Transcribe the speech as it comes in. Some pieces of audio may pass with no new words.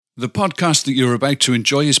The podcast that you're about to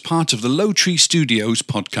enjoy is part of the Low Tree Studios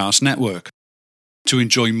podcast network. To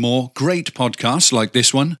enjoy more great podcasts like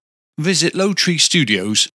this one, visit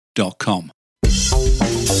lowtreestudios.com.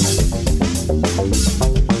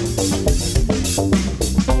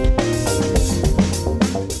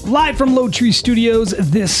 Live from Low Tree Studios,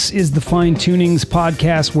 this is the Fine Tunings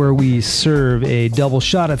podcast where we serve a double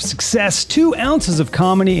shot of success, 2 ounces of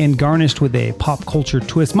comedy, and garnished with a pop culture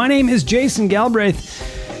twist. My name is Jason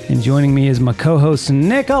Galbraith, and joining me is my co-host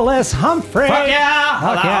Nicholas Humphrey. Fuck yeah!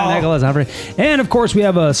 Fuck yeah, Nicholas Humphrey. And of course, we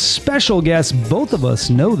have a special guest. Both of us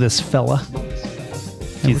know this fella.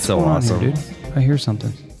 He's so awesome. Here, dude? I hear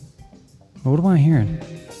something. What am I hearing?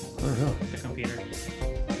 The computer.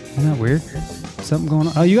 Isn't that weird? Something going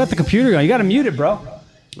on. Oh, you got the computer going. You got to mute it, bro.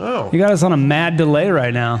 Oh. You got us on a mad delay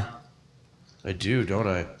right now. I do, don't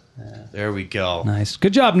I? There we go. Nice.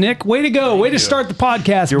 Good job, Nick. Way to go. Way to start the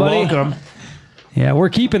podcast, You're buddy. welcome. Yeah, we're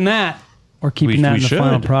keeping that. We're keeping that in the should.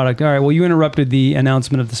 final product. All right, well, you interrupted the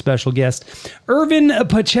announcement of the special guest. Irvin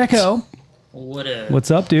Pacheco.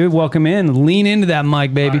 What's up, dude? Welcome in. Lean into that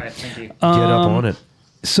mic, baby. All right, thank you. Get up on it.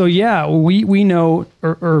 So yeah, we know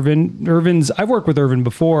Irvin. I've worked with Irvin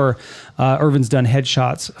before. Irvin's done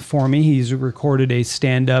headshots for me. He's recorded a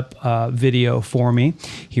stand-up video for me.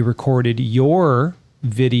 He recorded your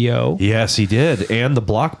video. Yes, he did. And the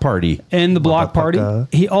block party. And the block party.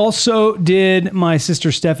 He also did my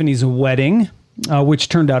sister Stephanie's wedding, which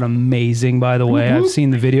turned out amazing, by the way. I've seen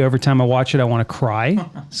the video. Every time I watch it, I want to cry.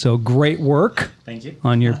 So great work. Thank you.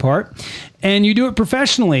 On your part. And you do it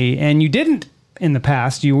professionally, and you didn't in the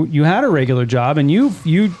past. You had a regular job, and you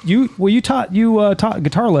taught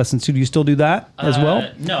guitar lessons too. Do you still do that as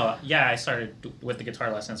well? No, yeah, I started with the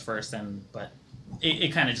guitar lessons first, but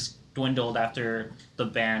it kind of just dwindled after the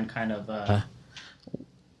band kind of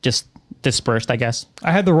just dispersed, I guess.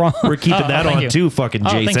 I had the wrong. We're keeping that thank on you. too, fucking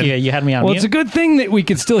Jason. Oh, thank you. You had me on Well, mute. it's a good thing that we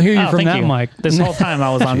could still hear you from thank that you. mic. This whole time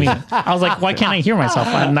I was on mute. I was like, why can't I hear myself?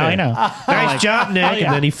 Now I know. Nice job, Nick. oh, yeah.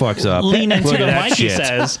 And then he fucks up. Lean into Look the at that mic, he shit.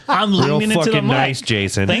 says. I'm Real leaning into the fucking mic. nice,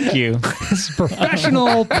 Jason. Thank you.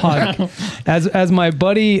 Professional podcast. As my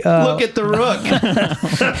buddy Look at the rook.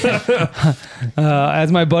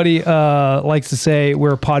 as my buddy likes to say,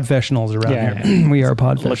 we're podfessionals around Yeah. here. We are Look,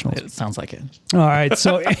 podfessionals. it sounds like it. All right.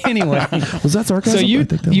 So anyway, Was that sarcasm? so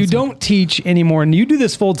you don't teach anymore, and you do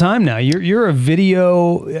this full time now. You're a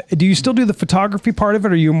video. Do you still do the photography part of it,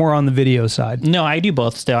 or are you more on the video side? No, I do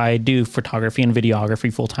both still. I do photography and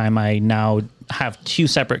videography full time. I now have 2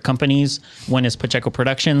 separate companies. One is Pacheco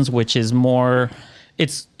Productions, which is more,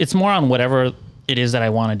 it's more on whatever it is that I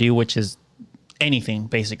want to do, which is anything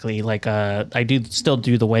basically. Like I do still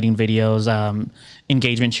do the wedding videos,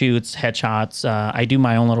 engagement shoots, headshots. I do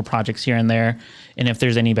my own little projects here and there. And if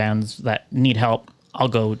there's any bands that need help, I'll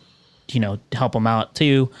go, help them out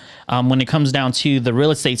too. When it comes down to the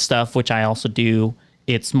real estate stuff, which I also do,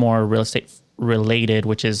 it's more real estate related,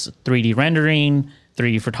 which is 3D rendering,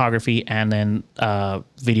 3D photography, and then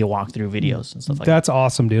video walkthrough videos and stuff like that. That's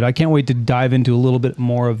awesome, dude. I can't wait to dive into a little bit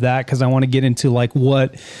more of that, because I want to get into like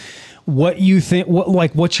what you think,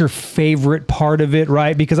 what's your favorite part of it,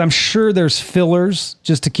 right? Because I'm sure there's fillers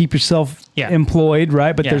just to keep yourself employed,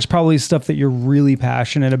 right? But there's probably stuff that you're really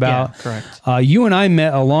passionate about. Yeah, correct. You and I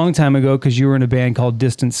met a long time ago because you were in a band called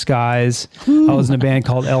Distant Skies. I was in a band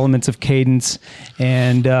called Elements of Cadence,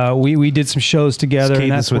 and we did some shows together. And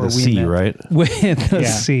Cadence that's with where a we C, met. right? With a Yeah.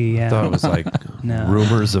 C, yeah. I thought it was like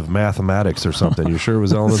rumors of mathematics or something. You sure it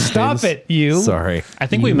was Elements? Stop Cadence? it, you. Sorry. I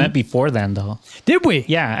think we met before then, though. Did we?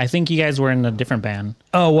 Yeah, I think you guys were in a different band.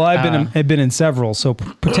 Oh, well, I've been in several, so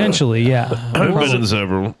potentially, yeah. I've been in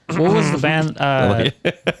several. What was the band?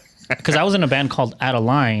 Because I was in a band called Out of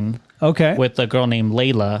Line Okay. with a girl named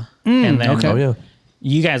Layla. And then okay. Oh, yeah.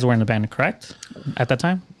 you guys were in the band, correct? At that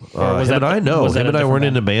time? Or Him and I know. was that Him a and I weren't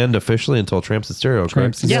in different a band officially until Tramps and Stereo, correct?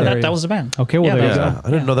 Tramps and band? Yeah, Stereo. that was the band. Okay, well, Yeah, there you that was go. it.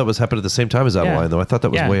 I didn't know that was happening at the same time as Out of Yeah. Line, though. I thought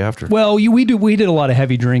that was Yeah. way after. Well, we did a lot of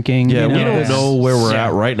heavy drinking. Yeah, you we know. don't know where we're Yeah.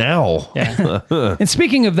 at right now. Yeah. And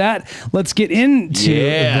speaking of that, let's get into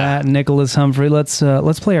Yeah. that, Nicholas Humphrey. Let's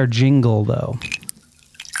play our jingle though.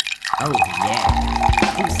 Oh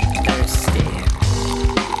yeah, who's thirsty?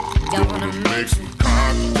 Gonna make some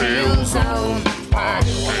cocktails on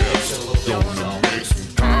podcast. Gonna make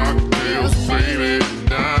some cocktails, baby,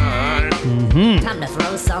 tonight. Time to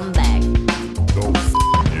throw some back.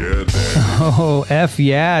 Yeah, Dad. Oh, F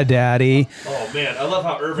yeah, Daddy. Oh, man. I love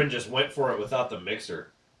how Irvin just went for it without the mixer.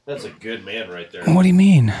 That's a good man right there. What do you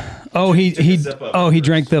mean? Oh, he Took a sip of it he first.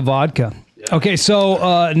 drank the vodka. Okay,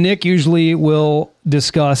 so Nick usually will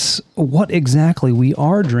discuss what exactly we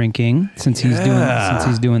are drinking since he's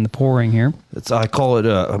doing the pouring here. I call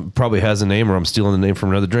it, probably has a name or I'm stealing the name from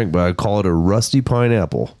another drink, but I call it a rusty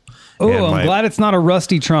pineapple. Oh, I'm glad it's not a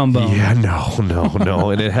rusty trombone. Yeah, no.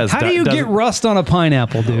 And it has. How do you get rust on a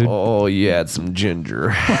pineapple, dude? Oh, you add some ginger.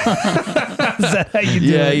 Is that how you do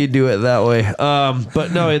Yeah, it? you do it that way.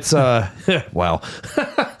 But no, it's wow.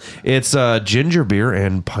 It's ginger beer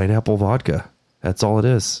and pineapple vodka. That's all it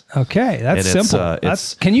is. Okay, that's And simple.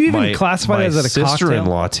 Can you even classify that as a cocktail? My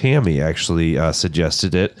sister-in-law Tammy actually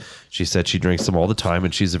suggested it. She said she drinks them all the time,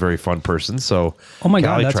 and she's a very fun person. So, oh my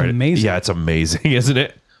God, Callie that's tried it. amazing. Yeah, it's amazing, isn't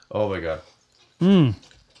it? Oh my God.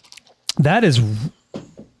 That is.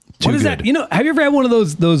 What is good. that? You know, have you ever had one of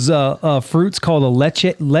those fruits called a leche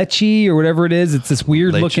or whatever it is? It's this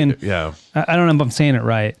weird looking. Yeah. I don't know if I'm saying it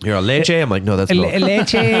right. You're a leche? I'm like, no, that's milk.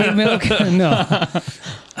 Leche milk. No,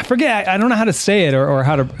 I forget. I don't know how to say it or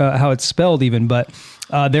how it's spelled even. But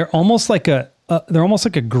they're almost like a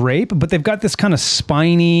grape, but they've got this kind of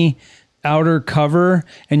spiny outer cover,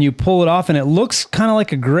 and you pull it off and it looks kind of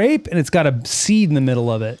like a grape, and it's got a seed in the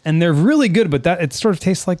middle of it, and they're really good, but that it sort of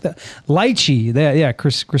tastes like that lychee.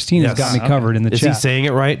 Christina's got me covered in the chat. Is he saying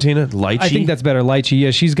it right, Tina? Lychee? I think that's better. Lychee.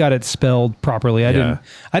 Yeah, she's got it spelled properly. I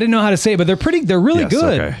didn't know how to say it, but they're really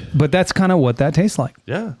good. Okay. But that's kind of what that tastes like.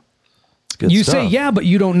 Yeah. It's good You stuff. say yeah, but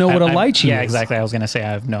you don't know what a lychee is. Yeah, exactly. I was going to say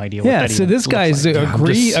I have no idea what Yeah, that so even this guy's looks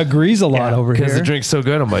like. agrees a lot over Because here. the drink's so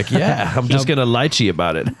good, I'm like, yeah, I'm just going to lychee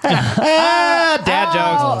about it. Dad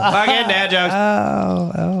jokes. Fucking dad jokes.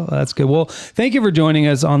 Oh, that's good. Well, thank you for joining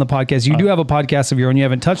us on the podcast. You do have a podcast of your own. You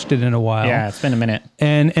haven't touched it in a while. Yeah, it's been a minute.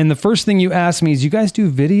 And the first thing you asked me is, you guys do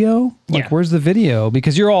video? Like, Yeah. where's the video?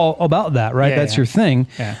 Because you're all about that, right? Yeah, That's yeah. your thing.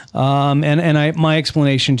 Yeah. My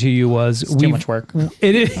explanation to you was Too much work.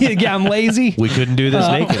 It is. Yeah, I'm lazy. We couldn't do this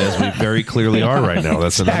naked, as we very clearly are right now.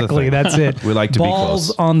 That's another Exactly. thing. That's it. We like to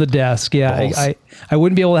balls be close. on the desk. Yeah, Balls. I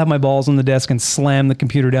wouldn't be able to have my balls on the desk and slam the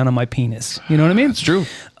computer down on my penis. You know what I mean? It's true.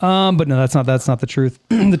 But no, that's not the truth.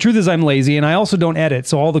 The truth is I'm lazy, and I also don't edit.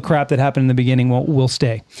 So all the crap that happened in the beginning will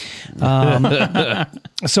stay.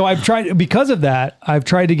 So I've tried, because of that, I've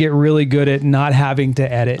tried to get really good at not having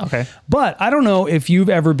to edit. Okay. But I don't know if you've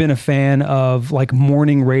ever been a fan of like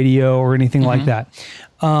morning radio or anything like that.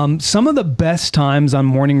 Some of the best times on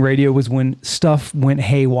morning radio was when stuff went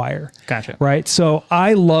haywire. Gotcha. Right. So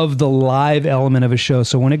I love the live element of a show.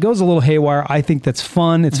 So when it goes a little haywire, I think that's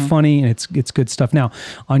fun. It's funny, and it's good stuff. Now,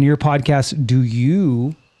 on your podcast, do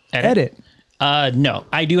you edit? No,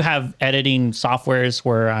 I do have editing softwares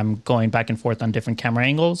where I'm going back and forth on different camera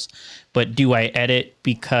angles, but do I edit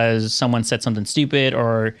because someone said something stupid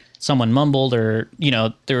or someone mumbled or,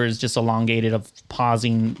 there was just elongated of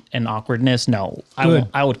pausing and awkwardness? No,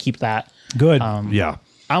 I would keep that. Good. Yeah.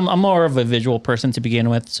 I'm more of a visual person to begin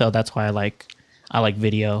with, so that's why I like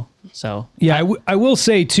video. So Yeah, I will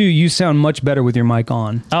say too, you sound much better with your mic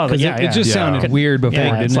on. Oh, 'Cause yeah, it just yeah. sounded weird before,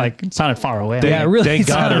 yeah, didn't it's it? like it sounded far away. Yeah, it really Thank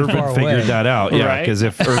God sounded Urban far figured away. that out. Yeah, Right? because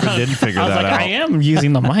if Urban didn't figure I was that like, out, I am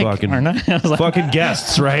using the mic, fucking, aren't I? I was like, fucking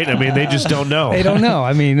guests, right? I mean, they just don't know. They don't know.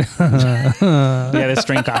 I mean, yeah, this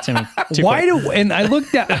drink got to me. why and I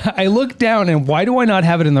looked down, and why do I not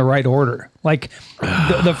have it in the right order? Like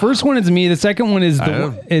the first one is me, the second one is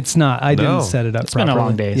it's not. I didn't set it up It's been properly. a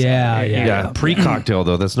long day, so Yeah, yeah, yeah. Pre-cocktail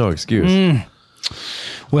though, that's no excuse.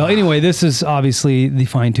 Well, anyway, this is obviously the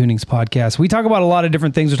Fine Tunings podcast. We talk about a lot of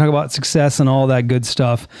different things. We talk about success and all that good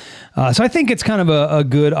stuff. So I think it's kind of a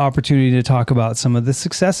good opportunity to talk about some of the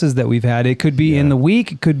successes that we've had. It could be in the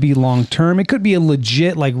week. It could be long term. It could be a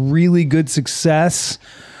legit, like really good success.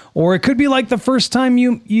 Or it could be like the first time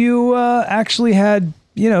you actually had,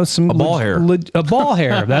 some A ball hair. A ball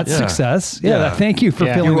hair. That's Yeah. success. Yeah. Yeah. Thank you for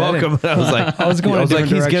Yeah. filling You're that in. welcome. I was like, I was going a different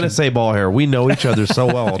he's direction. gonna say ball hair. We know each other so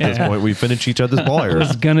well at this point. We finish each other's ball hairs.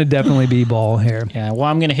 It's gonna definitely be ball hair. Yeah, well,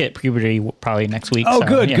 I'm gonna hit puberty probably next week. Oh, so,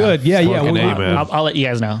 good, good. Yeah, yeah. Fucking We- A, man. I'll let you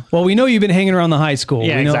guys know. Well, we know you've been hanging around the high school.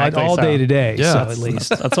 Yeah, we know exactly, all so- day today. Yeah. So at least.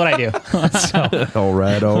 That's what I do. All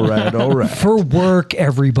right. For work,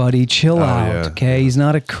 everybody, chill out. yeah. Okay, he's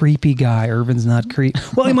not a creepy guy. Irvin's not creepy.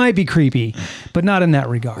 Well, he might be creepy, but not in that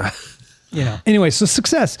regard. Anyway, so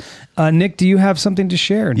success. Nick, do you have something to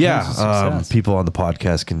share? In terms of success? People on the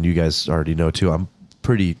podcast you guys already know too. I'm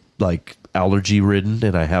pretty allergy ridden,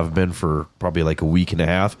 and I have been for probably like a week and a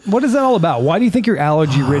half. What is that all about? Why do you think you're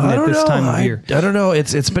allergy ridden I at don't this know. time of year? I don't know.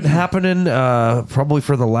 It's been happening probably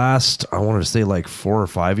for the last, I wanted to say like 4 or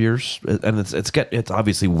 5 years, and it's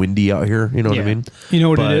obviously windy out here. You know what I Yeah. mean? You know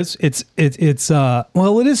what But- it is? It's it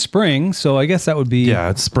is spring, so I guess that would be Yeah,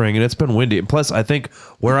 it's spring and it's been windy. And plus, I think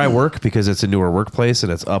where I work, because it's a newer workplace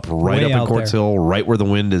and it's up right Way up in out Quartz there. Hill, right where the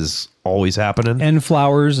wind is always happening. And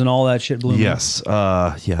flowers and all that shit blooming. Yes.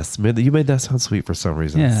 Yes. You made that sound sweet for some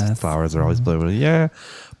reason. Yeah. Flowers are always blooming. Yeah.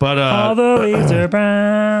 But All the leaves are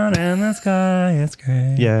brown and the sky is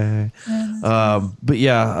gray. yeah. But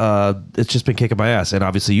yeah, it's just been kicking my ass. And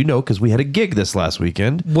obviously, because we had a gig this last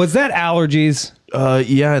weekend. Was that allergies?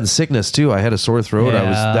 Yeah, and sickness too. I had a sore throat.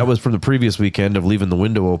 Yeah. That was from the previous weekend of leaving the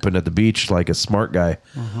window open at the beach like a smart guy.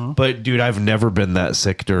 But dude, I've never been that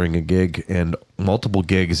sick during a gig, and multiple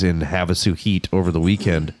gigs in Havasu heat over the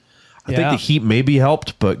weekend. I think the heat maybe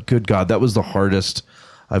helped, but good God, that was the hardest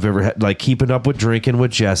I've ever had. Like keeping up with drinking with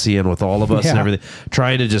Jesse and with all of us and everything,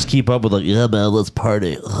 trying to just keep up with like, yeah, man, let's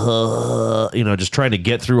party. Just trying to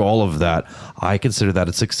get through all of that. I consider that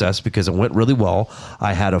a success because it went really well.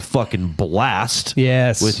 I had a fucking blast.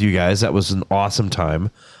 Yes. With you guys. That was an awesome time.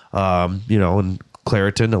 And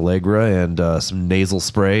Claritin, Allegra, and some nasal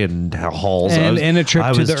spray and Halls. And a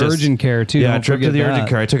trip to the urgent care, too. Yeah, Don't a trip to forget the that. urgent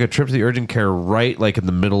care. I took a trip to the urgent care right like in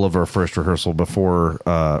the middle of our first rehearsal before,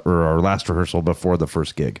 or our last rehearsal before the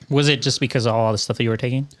first gig. Was it just because of all the stuff that you were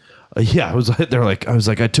taking? Yeah, I was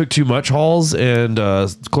like, I took too much Halls and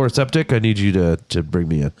Chloraseptic. I need you to bring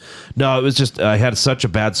me in. No, it was just I had such a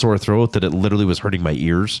bad sore throat that it literally was hurting my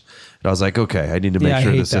ears. And I was like, okay, I need to make I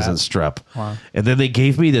sure hate this that. isn't strep. Wow. And then they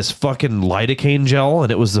gave me this fucking lidocaine gel,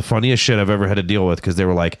 and it was the funniest shit I've ever had to deal with because they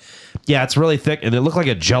were like, yeah, it's really thick, and it looked like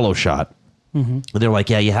a Jell-O shot. And they're like,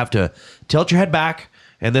 yeah, you have to tilt your head back,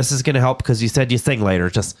 and this is going to help because you said you sing later.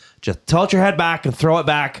 Just tilt your head back and throw it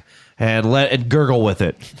back. And gurgle with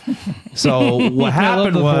it. So what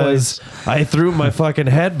happened the was I threw my fucking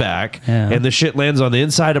head back and the shit lands on the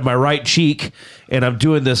inside of my right cheek. And I'm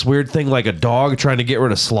doing this weird thing like a dog trying to get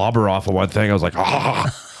rid of slobber off of one thing. I was like,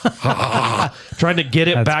 trying to get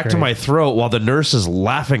it That's back to great. my throat while the nurse is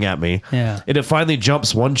laughing at me. Yeah. And it finally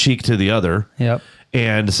jumps one cheek to the other. Yep.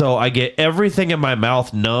 And so I get everything in my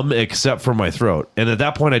mouth numb except for my throat. And at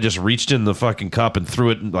that point, I just reached in the fucking cup and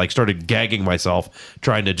threw it and like started gagging myself,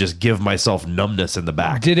 trying to just give myself numbness in the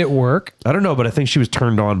back. Did it work? I don't know, but I think she was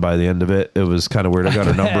turned on by the end of it. It was kind of weird. I got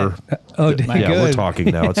her number. Oh, Yeah, good. we're talking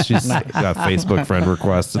now. She's got Facebook friend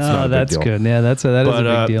requests. It's not a big that's deal. good. Yeah, that is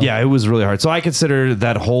a big deal. Yeah, it was really hard. So I consider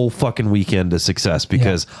that whole fucking weekend a success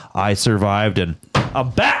because I survived and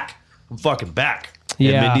I'm back. I'm fucking back.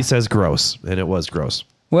 Yeah. And Mindy says gross, and it was gross.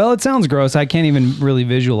 Well, it sounds gross. I can't even really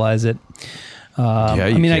visualize it. Yeah,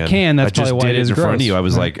 I mean, I can. That's I just probably why did it is in front gross. of you. I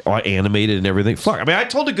was like animated and everything. Fuck. I mean, I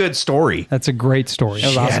told a good story. That's a great story. It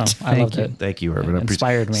was awesome. I Thank loved you. it. Thank you, Irvin. It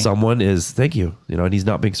inspired me. Someone is. Thank you. And he's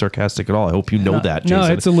not being sarcastic at all. I hope you know that. no,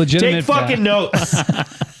 Jason. it's a legitimate Take fucking notes.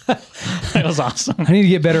 It was awesome. I need to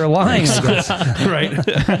get better at lying, I guess. Right.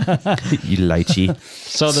 You lychee.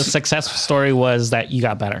 So the success story was that you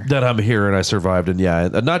got better. That I'm here and I survived, and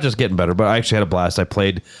not just getting better, but I actually had a blast. I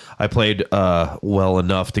played well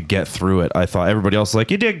enough to get through it. I thought everybody else was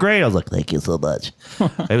like, you did great. I was like, thank you so much.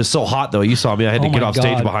 It was so hot though. You saw me. I had to Oh get my off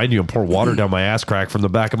stage God. behind you and pour water down my ass crack from the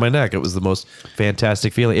back of my neck. It was the most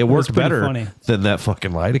fantastic feeling. It worked pretty better funny. than that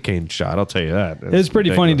fucking lidocaine shot. I'll tell you that. It was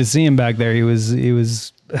pretty funny to see him back there. He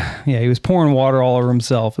was pouring water all over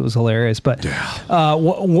himself. It was hilarious. But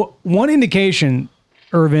one indication,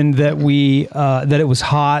 Irvin, that that it was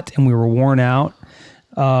hot and we were worn out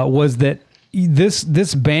was that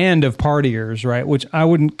this band of partiers, right? Which I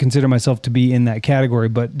wouldn't consider myself to be in that category,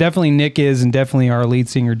 but definitely Nick is, and definitely our lead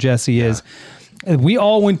singer Jesse is. We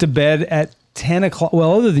all went to bed at 10 o'clock.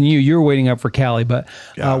 Well, other than you were waiting up for Callie, but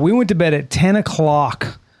we went to bed at 10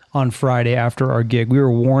 o'clock on Friday after our gig. We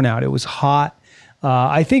were worn out. It was hot.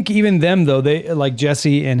 I think even them though, they like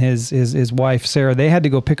Jesse and his wife Sarah, they had to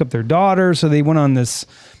go pick up their daughter, so they went on this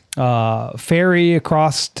ferry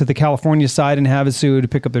across to the California side in Havasu to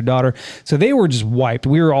pick up their daughter. So they were just wiped.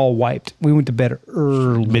 We were all wiped. We went to bed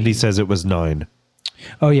early. Mindy says it was 9.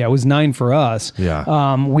 Oh yeah, it was 9 for us.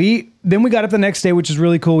 Yeah. We got up the next day, which is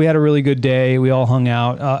really cool. We had a really good day. We all hung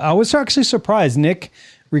out. I was actually surprised. Nick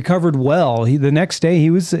recovered well. The next day he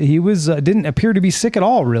was didn't appear to be sick at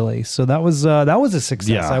all, really. So that was a success,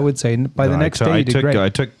 Yeah. I would say. By the next day, he did great.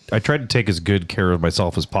 I tried to take as good care of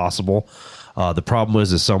myself as possible. The problem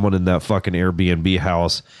was someone in that fucking Airbnb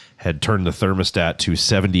house had turned the thermostat to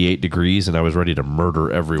 78 degrees, and I was ready to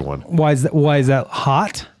murder everyone. Why is that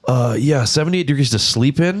hot? Yeah, 78 degrees to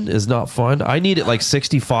sleep in is not fun. I need it like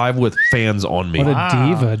 65 with fans on me. What a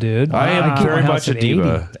diva, dude. I am keep very my much house a at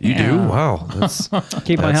diva. 80. You do? Wow. That's,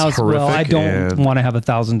 Keep my that's house. Well, I horrific, don't and- want to have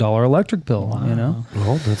 $1,000 electric bill. You know,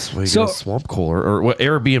 Well, that's why you So- get a swamp cooler or what?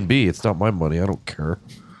 Airbnb. It's not my money. I don't care.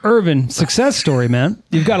 Irvin, success story, man.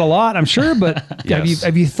 You've got a lot, I'm sure, but Yes.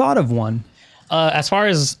 have you thought of one? As far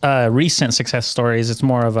as recent success stories, it's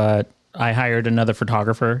more of a I hired another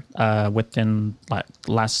photographer within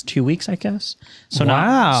last 2 weeks, I guess. So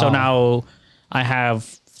Wow. now I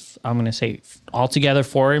have, I'm going to say altogether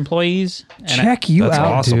 4 employees. And Check you That's out,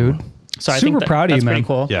 awesome. dude. So I Super think proud of that's you, man. pretty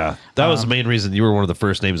cool. Yeah, that was the main reason you were one of the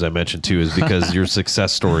first names I mentioned too, is because your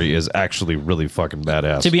success story is actually really fucking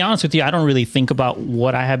badass. To be honest with you, I don't really think about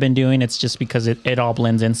what I have been doing. It's just because it all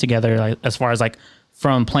blends in together. Like, as far as like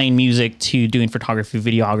from playing music to doing photography,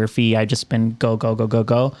 videography, I just been go.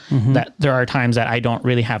 Mm-hmm. That there are times that I don't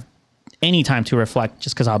really have any time to reflect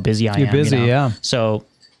just because how busy I am. You're busy, yeah. So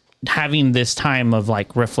having this time of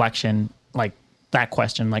like reflection, like that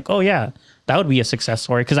question, like, oh yeah, that would be a success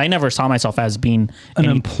story, because I never saw myself as being An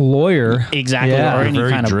employer. exactly Yeah. or any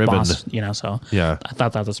Very kind of driven. boss, you know. So Yeah. I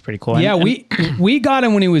thought that was pretty cool. Yeah, And- we got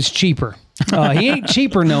him when he was cheaper. He ain't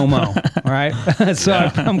cheaper no mo. All right. So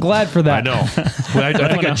I'm glad for that. I know. Well, I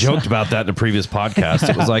think I joked about that in a previous podcast.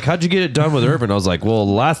 It was like, how'd you get it done with Irvin? I was like,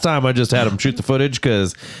 well, last time I just had him shoot the footage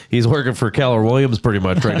because he's working for Keller Williams pretty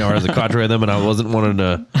much right now as a contract with them, and I wasn't wanting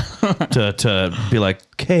to be like,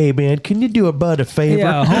 hey man, can you do a bud a favor?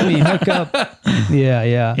 Yeah, homie, hook up. Yeah.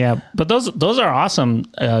 Yeah, but those are awesome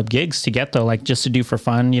gigs to get though, like just to do for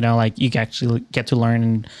fun. You know, like you can actually get to learn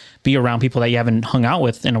and be around people that you haven't hung out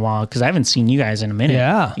with in a while, because I haven't seen you guys in a minute.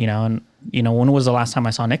 Yeah. You know, and you know, when was the last time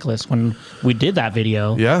I saw Nicholas? When we did that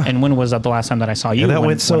video. Yeah. And when was that the last time that I saw you? And that when-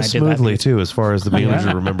 went so when I did that smoothly video? too, as far as the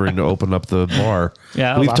manager remembering to open up the bar.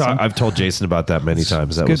 Yeah, that was awesome. I've told Jason about that many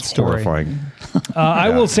times. That good was story. horrifying. I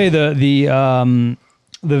will say the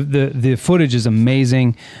footage is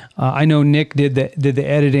amazing. I know Nick did the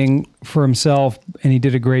editing for himself, and he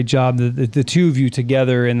did a great job. The two of you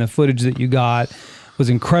together and the footage that you got was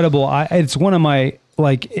incredible. It's one of my,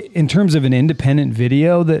 like, in terms of an independent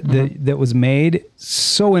video that was made,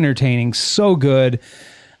 so entertaining, so good.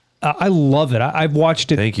 I love it. I've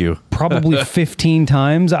watched it. Thank you. Probably 15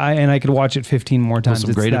 times. I could watch it 15 more times.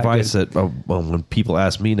 Some It's great that advice good. that when people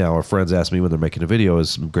ask me now, or friends ask me when they're making a video,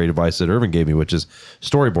 is some great advice that Irvin gave me, which is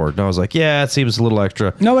storyboard. And I was like, yeah, it seems a little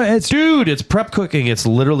extra. No, it's Dude, it's prep cooking. It's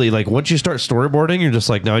literally like once you start storyboarding, you're just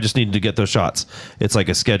like, no, I just need to get those shots. It's like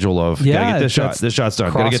a schedule of, Yeah, gotta get this shot. that's- This shot's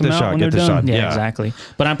done. cross Gotta get them this out shot. when Get they're this shot. done. Yeah, exactly.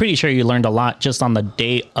 But I'm pretty sure you learned a lot just on the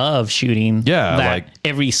day of shooting. Yeah, that like-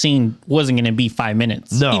 every scene wasn't going to be 5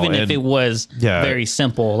 minutes. No, even if and- it was yeah. very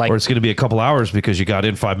simple. Like Or it's going to be a couple hours because you got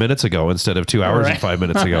in 5 minutes ago instead of 2 hours and Right. 5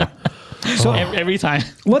 minutes ago. so. every time.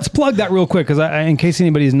 Let's plug that real quick, because in case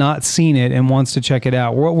anybody's not seen it and wants to check it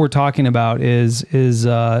out, what we're talking about is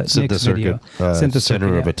Nick's video. Synth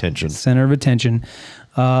Center of yeah. Attention. Center of Attention.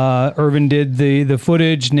 Irvin did the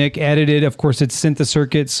footage. Nick edited. Of course, it's Synth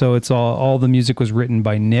Circuit, so it's all the music was written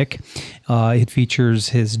by Nick. It features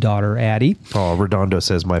his daughter Addie, Oh, Redondo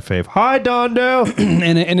says my fave. Hi, Dondo.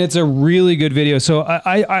 and it's a really good video. So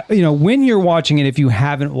I when you're watching it, if you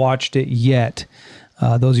haven't watched it yet,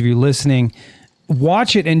 those of you listening,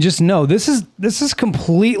 watch it and just know this is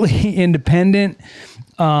completely independent.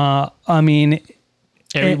 I mean,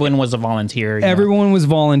 Everyone was a volunteer. you know. everyone was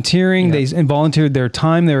volunteering. Yeah. They volunteered their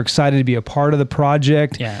time. They're excited to be a part of the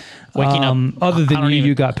project. Yeah. Waking up. Other I than don't you, even-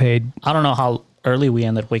 you got paid. I don't know how early we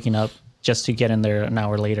ended up waking up just to get in there an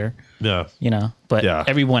hour later. Yeah. You know, but Yeah.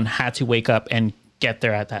 everyone had to wake up and get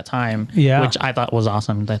there at that time. Yeah. Which I thought was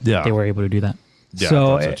awesome that Yeah. they were able to do that. Yeah,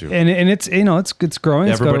 So, I thought so too. and it's it's growing.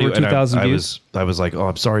 It's got over and 2,000 I views. was like, oh,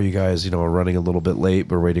 I'm sorry, you guys. We're running a little bit late.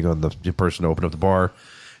 We're waiting on the person to open up the bar.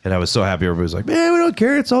 And I was so happy. Everybody was like, man, we don't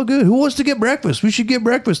care. It's all good. Who wants to get breakfast? We should get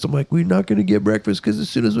breakfast. I'm like, we're not going to get breakfast because as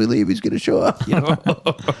soon as we leave, he's going to show up.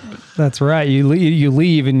 That's right. You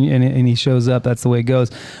leave and he shows up. That's the way it goes.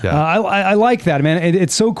 Yeah. I like that, man.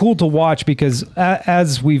 It's so cool to watch because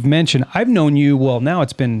as we've mentioned, I've known you. Well, now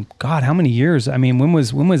it's been God, how many years? I mean, when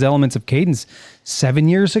was Elements of Cadence? 7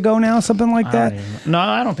 years ago now, something like that. No,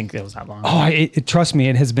 I don't think it was that long. Oh, trust me,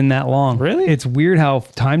 it has been that long. Really? It's weird how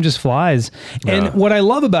time just flies. And Yeah. what I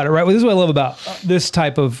love about it, right? Well, this is what I love about this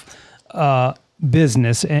type of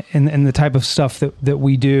business and the type of stuff that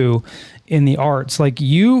we do in the arts. Like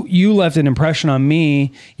you left an impression on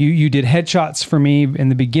me. You did headshots for me in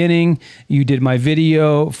the beginning. You did my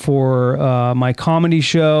video for my comedy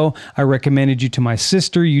show. I recommended you to my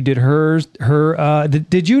sister. You did hers.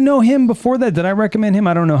 Did you know him before that? Did I recommend him?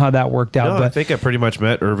 I don't know how that worked out. No, but I think I pretty much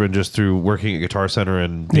met Irvin just through working at Guitar Center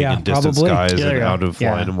and being Yeah, in Distant probably. Skies Yeah, there and you go. Out of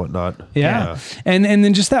Yeah. Line and whatnot. Yeah. And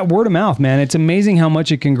then just that word of mouth, man. It's amazing how much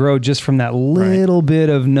it can grow just from that little bit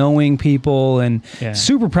of knowing people, and Yeah.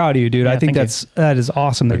 super proud of you, dude. Yeah, I think thank you. that is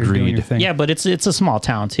awesome that you're doing Agreed. your thing. Yeah, but it's a small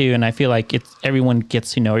town too, and I feel like everyone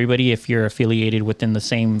gets to know everybody if you're affiliated within the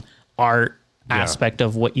same art aspect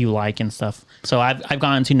of what you like and stuff. So I've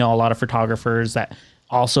gotten to know a lot of photographers that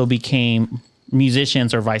also became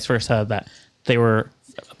musicians or vice versa that they were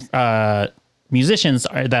musicians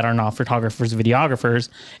that are not photographers, videographers,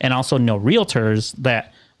 and also know realtors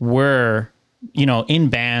that were, you know, in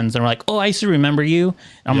bands and were like, oh, I used to remember you. And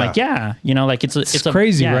I'm like, yeah, you know, like it's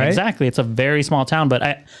crazy, right? Exactly. It's a very small town, but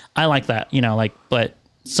I like that, you know, like, but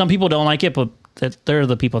some people don't like it, but they're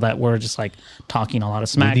the people that were just like talking a lot of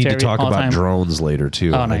smack. We need to talk about drones later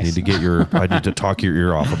too. Oh, nice. I need to talk your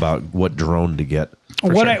ear off about what drone to get.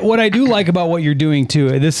 What I do like about what you're doing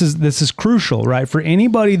too, this is crucial, right? For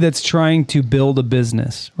anybody that's trying to build a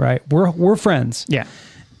business, right? We're friends. Yeah.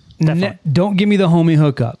 Don't give me the homie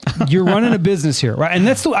hookup. You're running a business here, right? And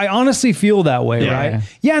I honestly feel that way, right? Yeah.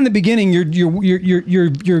 Yeah, in the beginning, you're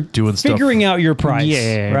doing stuff. figuring out your price,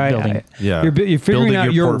 right? Building. Yeah. You're figuring Building out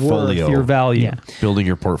your your worth, portfolio. your value. Yeah. Building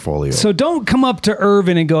your portfolio. So don't come up to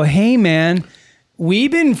Irvin and go, "Hey, man,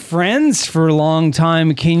 we've been friends for a long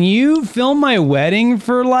time. Can you film my wedding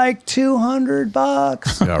for like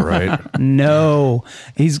 $200?" Yeah, right. No,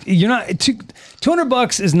 you're not.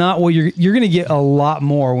 $200 is not what you're going to get. A lot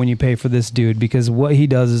more when you pay for this dude, because what he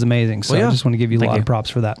does is amazing. So Well, yeah. I just want to give you a lot you. of props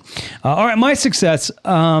for that. All right, my success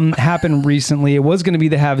happened recently. It was going to be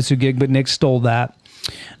the Havasu gig, but Nick stole that.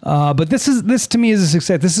 But this to me is a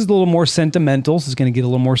success. This is a little more sentimental. This is going to get a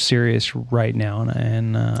little more serious right now,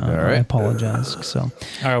 and I apologize. So, All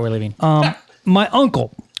right, we're leaving. my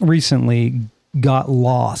uncle recently got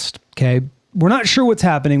lost. Okay, we're not sure what's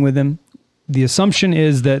happening with him. The assumption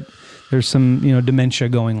is that there's some dementia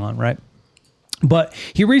going on, right? But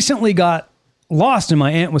he recently got lost, and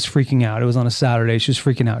my aunt was freaking out. It was on a Saturday. She was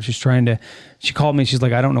freaking out. She called me. She's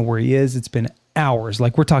like, I don't know where he is. It's been hours.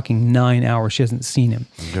 Like, we're talking 9 hours. She hasn't seen him.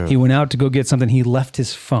 Okay. He went out to go get something. He left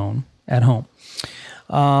his phone at home.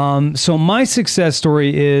 So my success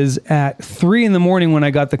story is at 3 a.m. when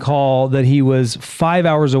I got the call that he was 5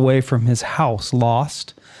 hours away from his house,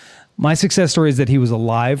 lost. My success story is that he was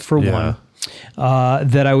alive, for one.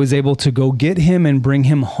 That I was able to go get him and bring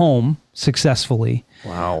him home successfully.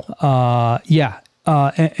 Wow.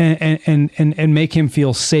 And make him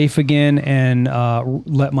feel safe again, and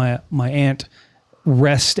let my aunt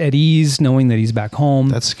rest at ease knowing that he's back home.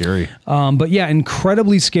 That's scary. But yeah,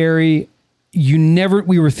 incredibly scary.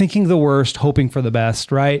 We were thinking the worst, hoping for the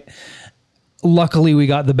best, right? Luckily we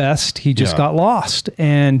got the best. He just got lost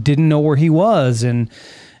and didn't know where he was. And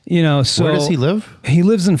so where does he live? He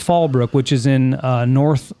lives in Fallbrook, which is in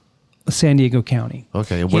North San Diego County.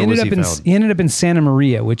 Okay, and where was he found? He ended up in Santa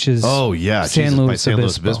Maria, which is San Luis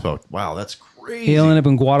Obispo. Wow, that's crazy. He ended up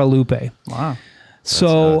in Guadalupe. Wow.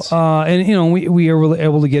 So, and we were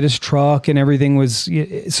able to get his truck, and everything was.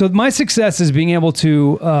 So my success is being able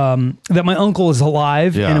to that my uncle is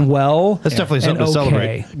alive and well. That's definitely something to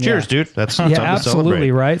celebrate. Cheers, dude. That's something to absolutely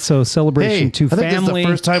celebrate. Right. So celebration to I think family. This is the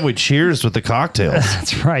first time we cheers with the cocktails.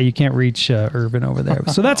 That's right. You can't reach Irvin over there.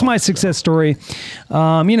 So that's my success story.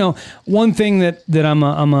 One thing that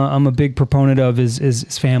I'm a big proponent of is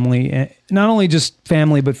family. Not only just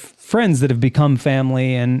family, but friends that have become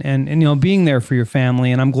family, and being there for your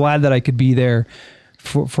family. And I'm glad that I could be there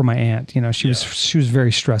for my aunt. She was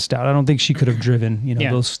very stressed out. I don't think she could have driven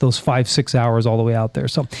those 5-6 hours all the way out there.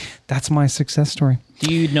 So that's my success story.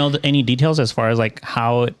 Do you know any details as far as like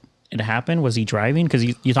how it happened? Was he driving? Because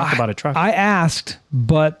you talked about a truck. I asked,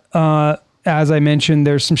 but as I mentioned,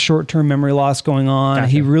 there's some short-term memory loss going on. Gotcha.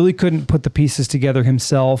 He really couldn't put the pieces together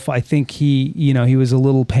himself. I think he was a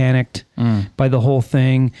little panicked by the whole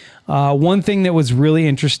thing. One thing that was really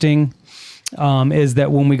interesting is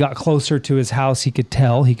that when we got closer to his house, he could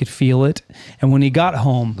feel it. And when he got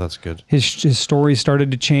home, that's good. His story started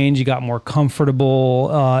to change. He got more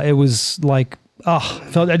comfortable. It was like,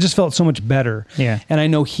 I just felt so much better. Yeah. And I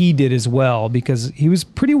know he did as well, because he was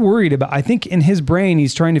pretty worried about, I think in his brain,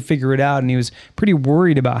 he's trying to figure it out, and he was pretty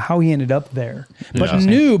worried about how he ended up there, but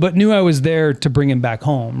knew I was there to bring him back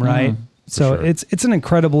home. Right. So sure. It's an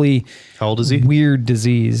incredibly how old is he? Weird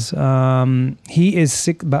disease. He is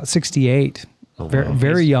about 68.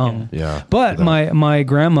 Very young. Yeah. But my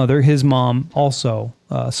grandmother, his mom, also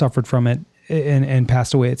suffered from it. And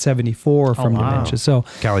passed away at 74 from dementia. So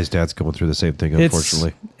Callie's dad's going through the same thing,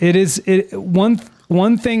 unfortunately.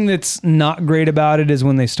 One thing that's not great about it is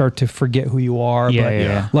when they start to forget who you are.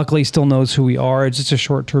 Luckily, he still knows who we are. It's just a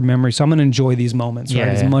short-term memory. So I'm going to enjoy these moments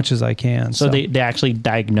as much as I can. So they actually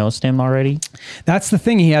diagnosed him already? That's the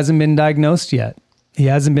thing. He hasn't been diagnosed yet.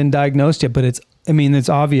 But it's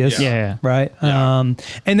obvious. Yeah. Right. Yeah.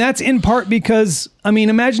 And that's in part because,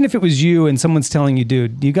 imagine if it was you and someone's telling you,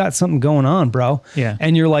 dude, you got something going on, bro. Yeah.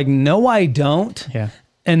 And you're like, no, I don't. Yeah.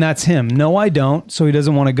 And that's him. No, I don't. So he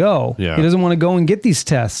doesn't want to go. Yeah. He doesn't want to go and get these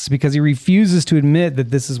tests because he refuses to admit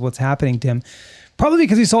that this is what's happening to him. Probably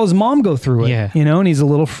because he saw his mom go through it, Yeah. and he's a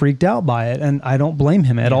little freaked out by it. And I don't blame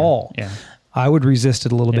him at all. Yeah. I would resist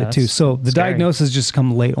it a little Yeah, bit too. that's So the scary. diagnosis just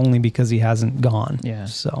come late only because he hasn't gone. Yeah.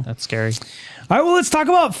 So that's scary. all right, well, let's talk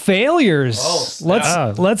about failures. let's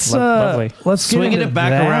lovely. let's get Swinging into it back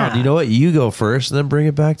that. around. You know what? You go first, and then bring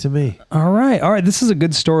it back to me. All right. This is a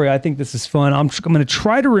good story. I think this is fun. I'm going to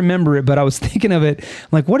try to remember it, but I was thinking of it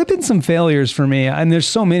like, what have been some failures for me? And there's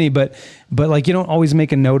so many, but like you don't always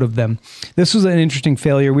make a note of them. This was an interesting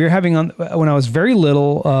failure. We were having when I was very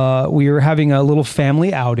little. We were having a little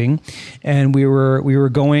family outing, and we were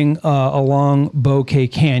going along Bouquet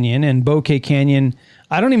Canyon, and Bouquet Canyon.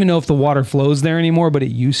 I don't even know if the water flows there anymore, but it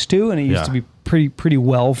used to, and it used to be pretty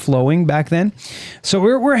well flowing back then. So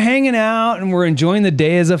we're hanging out and we're enjoying the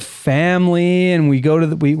day as a family, and we go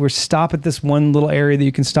to we stop at this one little area that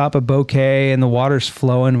you can stop at Bouquet, and the water's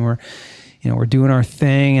flowing. We're doing our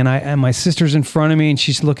thing, and my sister's in front of me, and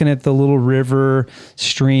she's looking at the little river,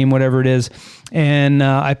 stream, whatever it is. And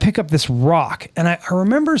I pick up this rock, and I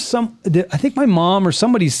remember I think my mom or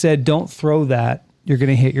somebody said, "Don't throw that. You're going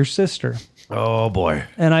to hit your sister." Oh boy!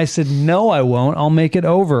 And I said, "No, I won't. I'll make it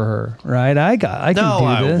over her." Right? I can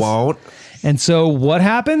do this. I won't. And so what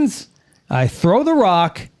happens? I throw the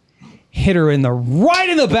rock, hit her right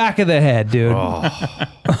in the back of the head, dude.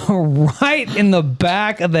 Right in the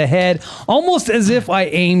back of the head, almost as if I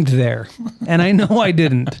aimed there. And I know I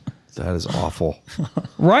didn't. That is awful.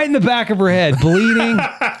 Right in the back of her head, bleeding.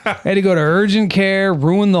 I had to go to urgent care,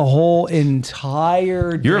 ruin the whole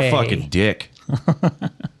entire day. You're a fucking dick.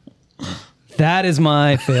 That is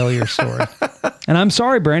my failure story. And I'm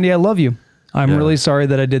sorry, Brandy. I love you. I'm really sorry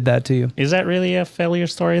that I did that to you. Is that really a failure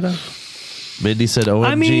story though? Mindy said, "OMG."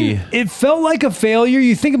 I mean, it felt like a failure.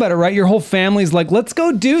 You think about it, right? Your whole family's like, let's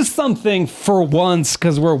go do something for once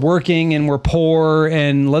because we're working and we're poor,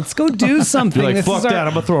 and let's go do something. You're like, This fuck is our- that.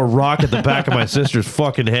 I'm going to throw a rock at the back of my sister's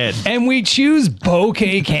fucking head. And we choose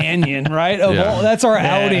Bouquet Canyon, right? Yeah. That's our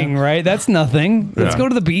outing, right? That's nothing. Let's Yeah. go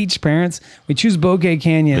to the beach, parents. We choose Bouquet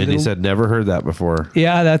Canyon. Mindy said, never heard that before.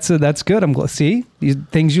 Yeah, that's good. I'm glad. See, these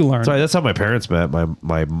things you learn. Sorry, that's how my parents met.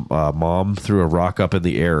 My mom threw a rock up in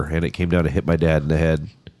the air, and it came down to hit my dad in the head.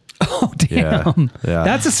 Oh, damn. Yeah.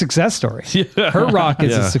 That's a success story. Her rock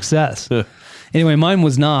is Yeah. a success. Anyway, mine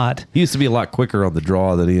was not. He used to be a lot quicker on the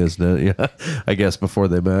draw than he is now. Yeah, I guess before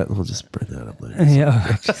they met. We'll just bring that up later.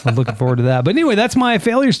 Yeah, I'm looking forward to that. But anyway, that's my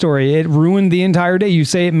failure story. It ruined the entire day. You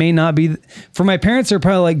say it may not be. For my parents, they're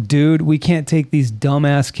probably like, dude, we can't take these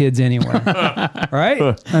dumbass kids anywhere.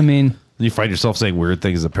 Right? I mean, You find yourself saying weird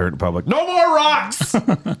things as a parent in public. No more rocks!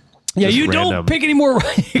 yeah, Just you random. don't pick any more.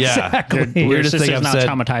 Yeah. Exactly. Your Weirdest thing sister's I've now said.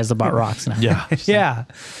 traumatized about rocks now. Yeah.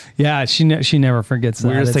 Yeah. She never forgets that.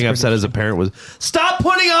 Weirdest It's thing I've pretty- said as a parent was, stop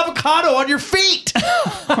putting avocado on your feet!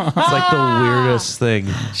 It's like the weirdest thing.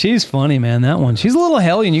 She's funny, man. That one. She's a little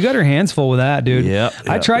hellion. You got her hands full with that, dude. Yep,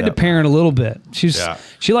 I yep, tried to yep. parent a little bit. She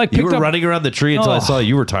like You picked were up. running around the tree until I Oh. saw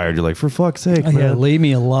you were tired. You're like, for fuck's sake, man. Yeah, leave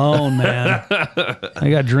me alone, man. I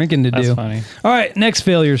got drinking to do. That's funny. All right, next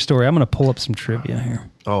failure story. I'm going to pull up some trivia here.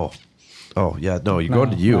 Oh, yeah. No, you're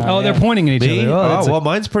going to you. Oh, they're pointing at each Me? other. Oh, that's well,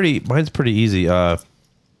 mine's pretty easy.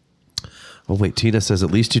 Oh, wait. Tina says,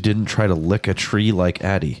 at least you didn't try to lick a tree like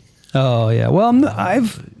Addie. oh yeah. Well,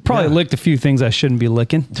 I've probably licked a few things I shouldn't be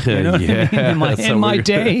licking. You know what I mean? Yeah, In my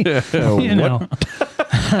day, you know.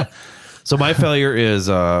 So my failure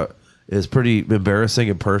is pretty embarrassing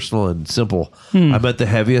and personal and simple. I'm at the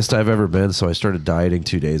heaviest I've ever been, so I started dieting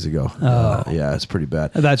 2 days ago. Yeah, it's pretty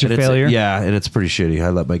bad. That's your And it's- failure? Yeah, and it's pretty shitty. I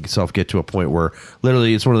let myself get to a point where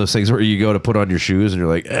literally it's one of those things where you go to put on your shoes and you're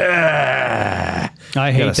like, ah. I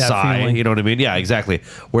You hate gotta that sigh, feeling. You know what I mean? Yeah, exactly.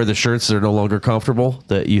 Where the shirts are no longer comfortable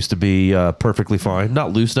that used to be perfectly fine,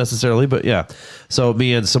 not loose necessarily, but yeah. So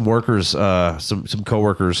me and some workers, some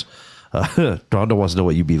coworkers, Rondo wants to know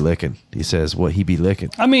what you be licking. He says what he be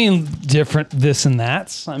licking. I mean, different this and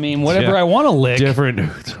that. I mean, whatever Yeah. I want to lick. Different.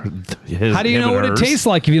 How do you know what it tastes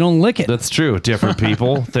like if you don't lick it? That's true. Different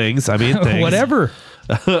people, things. I mean, things. Whatever.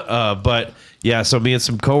 But yeah, so me and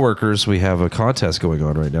some coworkers, we have a contest going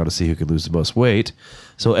on right now to see who can lose the most weight.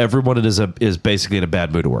 So everyone is basically in a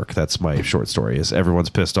bad mood at work. That's my short story. Is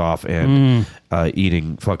everyone's pissed off and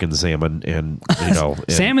eating fucking salmon and and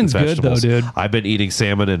Salmon's good, though, vegetables. dude. I've been eating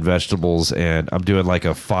salmon and vegetables, and I'm doing like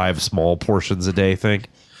a 5 small portions a day thing.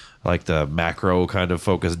 Like the macro kind of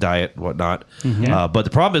focused diet and whatnot. But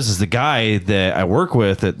the problem is the guy that I work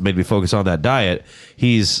with that made me focus on that diet,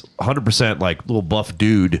 he's 100% like little buff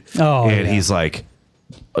dude. Oh, and yeah. he's like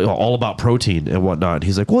all about protein and whatnot. And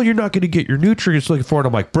he's like, well, you're not going to get your nutrients looking for it.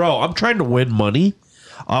 I'm like, bro, I'm trying to win money.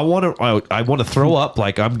 I want to throw up.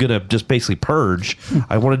 Like, I'm gonna just basically purge.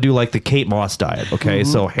 I want to do like the Kate Moss diet. Okay,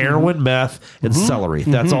 so heroin, meth, and celery.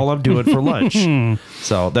 That's all I'm doing for lunch.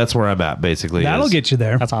 So that's where I'm at basically. That'll get you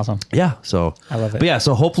there. That's awesome. Yeah. So I love it. But yeah,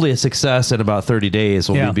 so hopefully a success in about 30 days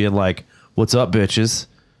will Yeah. be being like, "What's up, bitches?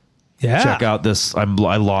 Yeah. Check out this. I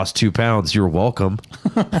lost 2 pounds. You're welcome."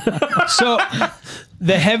 So,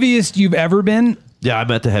 the heaviest you've ever been? Yeah, I'm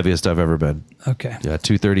at the heaviest I've ever been. Okay. Yeah,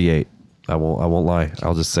 238. I won't lie.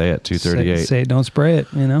 I'll just say it. 238. Say it, don't spray it,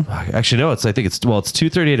 you know? Actually, no. It's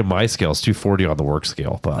 238 in my scale. It's 240 on the work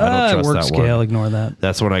scale, but I don't trust work that scale, one. ignore that.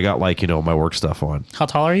 That's when I got like my work stuff on. How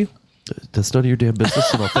tall are you? That's none of your damn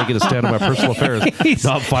business, and I'll take it to stand on my personal affairs.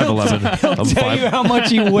 No, I'm 5'11". I'm Tell you how much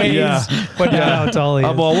he weighs, Yeah. but not how tall he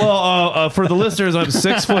is. For the listeners, I'm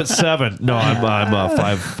 6'7". No, I'm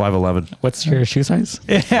 5'11". What's your shoe size?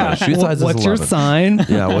 Yeah. shoe size is What's your 11. sign?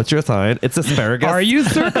 Yeah, what's your sign? It's asparagus. Are you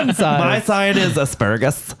circumcised? My sign is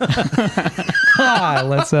asparagus.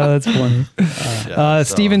 That's funny.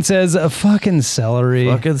 Steven says, fucking celery.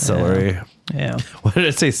 Fucking celery. Yeah. Why did I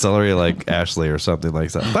say celery like Ashley or something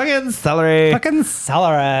like that? Fucking celery. Fucking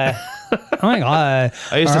celery. Oh my God.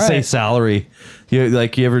 I used All to say right. salary. You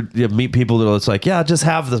meet people that it's like, yeah, just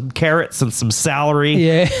have the carrots and some celery.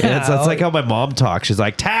 Yeah. And it's like how my mom talks. She's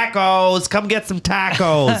like, tacos, come get some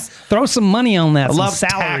tacos. Throw some money on that. I some love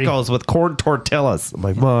salary. tacos with corn tortillas. I'm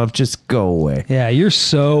like, Mom, just go away. Yeah, you're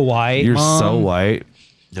so white. You're Mom. so white.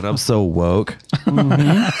 And I'm so woke.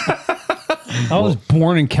 I was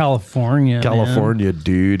born in California. man. California,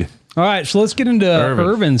 dude. All right, so let's get into Irvin.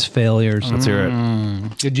 Irvin's failures. Let's hear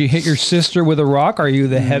it. Did you hit your sister with a rock? Are you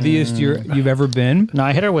the heaviest you've ever been? No,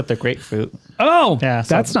 I hit her with the grapefruit. Oh, Yeah,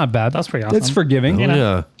 so that's not bad. that's pretty awesome. It's forgiving. You know,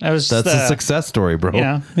 Yeah. I was That's just, a success story, bro. you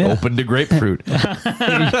know, yeah. Opened a grapefruit.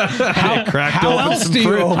 Cracked how open else some do you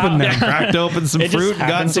fruit. open that? Cracked open some it just fruit and got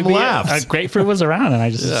happened to some be laughs. a grapefruit was around, and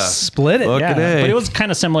I just Split it. Fuck. yeah. Fucking A. But it was kind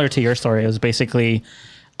of similar to your story. It was basically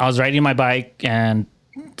I was riding my bike and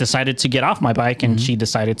decided to get off my bike, and she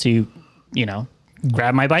decided to,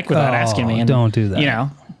 grab my bike without Oh, asking me. And, don't do that.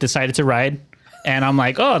 Decided to ride. And I'm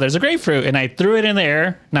like, oh, there's a grapefruit, and I threw it in the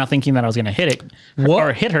air, not thinking that I was gonna hit it What?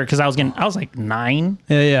 or hit her because I was like 9.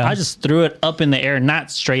 Yeah. I just threw it up in the air, not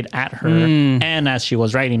straight at her. And as she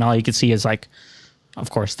was riding, all you could see is like, of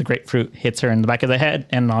course, the grapefruit hits her in the back of the head,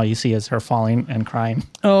 and all you see is her falling and crying.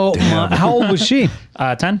 Oh, my, how old was she?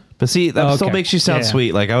 10. But see, that still Okay. makes you sound Yeah.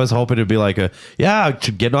 sweet. Like I was hoping it'd be like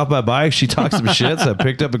getting off my bike. She talked some shit, so I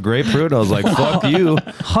picked up a grapefruit. And I was like, fuck you.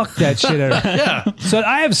 Huck that shit at her. Yeah. So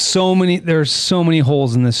there's so many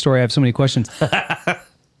holes in this story. I have so many questions.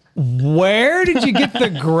 Where did you get the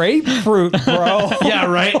grapefruit, bro? Yeah,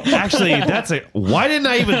 right. Actually, why didn't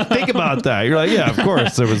I even think about that? You're like, yeah, of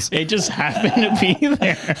course. There was. It just happened to be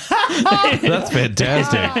there. That's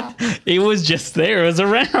fantastic. It was just there. It was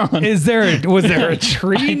around. Was there a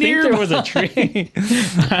tree I think near? there was a tree.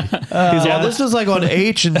 This was like on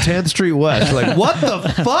H and 10th Street West. You're like, what the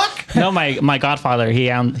fuck? No, my godfather,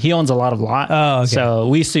 he owns a lot of lot. Oh, okay. So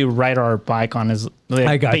we used to ride our bike on his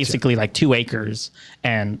I gotcha. basically like 2 acres.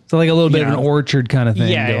 And So like a little bit of an know. orchard kind of thing.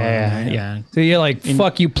 yeah, going on. yeah. So you're like,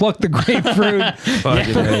 fuck, you pluck the grapefruit, Fucking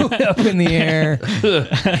A. throw it up in the air,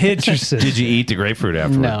 hit your sister. Did you eat the grapefruit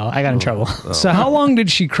afterward? No, I got in trouble. So how long did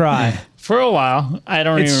she cry? For a while. I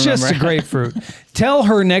don't It's even just remember. a grapefruit. Tell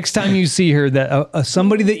her next time you see her that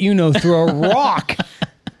somebody that you know threw a rock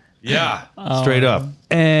Yeah. Straight up.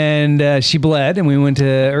 and she bled, and we went to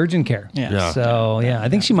urgent care. Yeah. Yeah. So I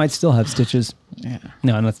think she might still have stitches. Yeah.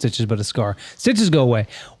 No, not stitches, but a scar. Stitches go away.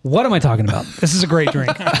 What am I talking about? This is a great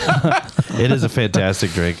drink. It is a fantastic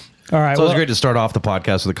drink. All right. So it's well, great to start off the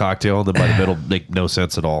podcast with a cocktail, and then by the middle, make no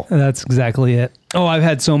sense at all. That's exactly it. Oh, I've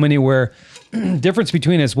had so many where difference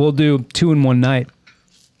between us, we'll do 2 in one night.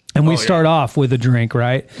 And we start off with a drink,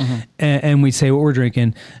 right? And we say what we're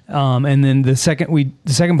drinking. And then the second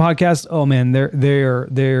podcast, oh man,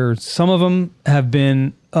 they're some of them have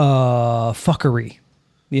been fuckery.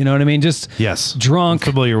 You know what I mean? Just Yes. drunk.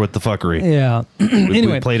 I'm familiar with the fuckery. Yeah. We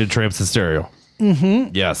Anyway, played in Tramps in Stereo.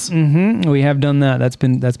 Mm-hmm. Yes. we have done that. That's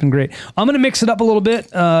been great. I'm gonna mix it up a little bit.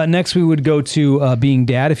 Next, we would go to being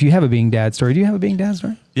dad. If you have a being dad story, do you have a being dad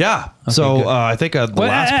story? Yeah. good. So I think the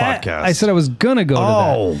last podcast. I said I was gonna go to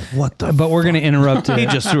oh, what the? that, but we're gonna interrupt He it.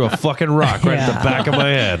 just threw a fucking rock right in the Yeah. back of my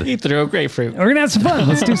head. He threw a grapefruit. We're gonna have some fun.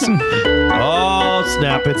 Let's do some. Oh,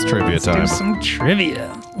 snap. It's trivia time. Some trivia.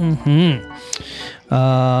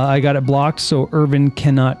 I got it blocked so Irvin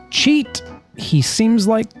cannot cheat. He seems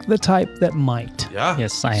like the type that might. Yeah.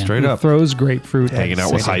 Yes, I am. Straight up. Throws grapefruit. Hanging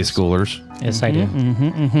out with high schoolers. Yes, I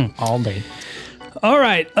do. All day. All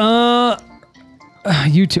right.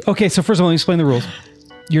 You two. Okay, so first of all, let me explain the rules.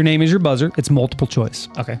 Your name is your buzzer. It's multiple choice.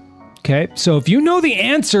 Okay. Okay. So if you know the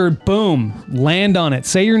answer, boom, land on it.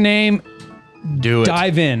 Say your name, Do it.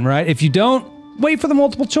 dive in, right? If you don't, wait for the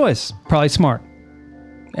multiple choice. Probably smart.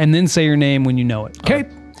 And then say your name when you know it. Okay.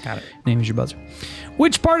 Got it. Name is your buzzer.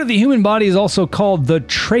 Which part of the human body is also called the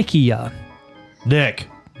trachea? Nick.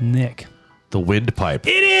 Nick. The windpipe.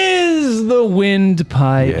 It is the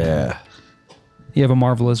windpipe. Yeah. You have a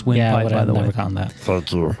marvelous Yeah, windpipe, but by I've the never way. gotten that.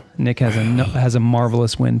 Thank you. Nick has a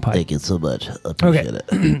marvelous windpipe. Thank you so much. Appreciate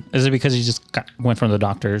it. Is it because you just went from the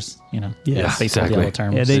doctors? You know, Yes, they told you all the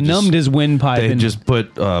terms. Yeah, they just- numbed his windpipe They and just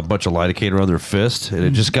put a bunch of lidocaine around their fist, and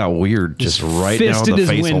it just got weird, just right down fisted the his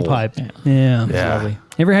face hole. windpipe. Yeah. Yeah. Lovely.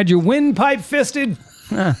 Ever had your windpipe fisted?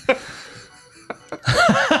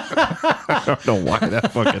 I don't know why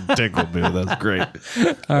that fucking tickled me. That's great.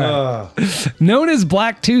 Known as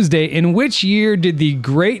Black Tuesday, in which year did the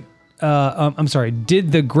Great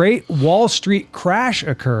Wall Street crash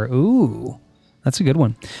occur? Ooh, that's a good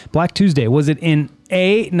one. Black Tuesday. Was it in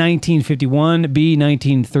A, 1951, B,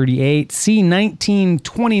 1938, C,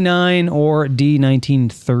 1929, or D,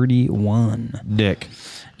 1931? Nick,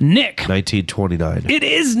 Nick, 1929. it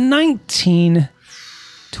is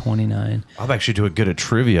 1929. I'm actually doing good at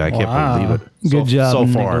trivia. I can't Wow. believe it. Good job, So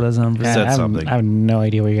far, Nicholas Humphrey. said I have, something. I have no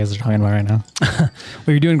idea what you guys are talking about right now. Well,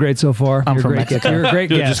 you're doing great so far. I'm You're from a great Mexico. You're a great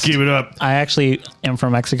Dude, guest. just keep it up. I actually am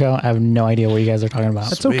from Mexico. I have no idea what you guys are talking about.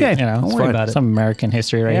 That's okay. You know, Don't it's worry fine. about it. Some American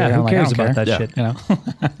history right Yeah, here. who I'm like, I cares don't about care. that shit? You know,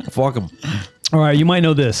 Fuck 'em. All right, you might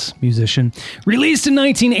know this musician. Released in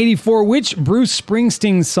 1984, which Bruce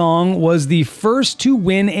Springsteen song was the first to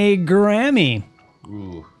win a Grammy?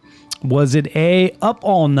 Was it A, Up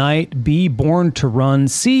All Night, B, Born to Run,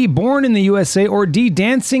 C, Born in the USA, or D,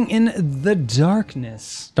 Dancing in the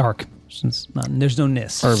Darkness? Dark. Since there's no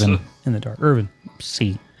ness. Irvin. In the dark. Irvin.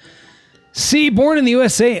 C. C, Born in the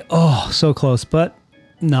USA. Oh, so close, but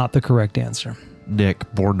not the correct answer.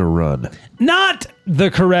 Nick, Born to Run. Not the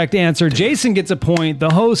correct answer. Jason gets a point. The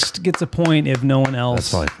host gets a point if no one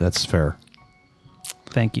else. That's fine. That's fair.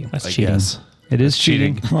 Thank you. That's I cheating. guess. It is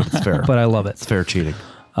cheating, It's fair. but I love it. It's fair cheating.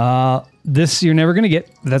 This you're never going to get.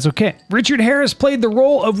 But that's okay. Richard Harris played the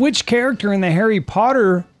role of which character in the Harry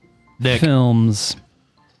Potter Nick, films?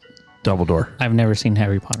 Dumbledore. I've never seen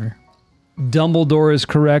Harry Potter. Dumbledore is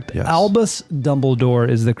correct. Yes. Albus Dumbledore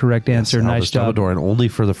is the correct answer. Nice Albus job. Dumbledore, and only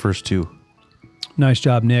for the first two. Nice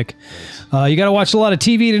job, Nick. You got to watch a lot of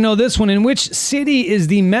TV to know this one. In which city is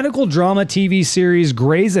the medical drama TV series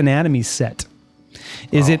Grey's Anatomy set?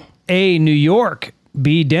 Is it A, New York,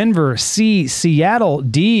 B, Denver, C, Seattle,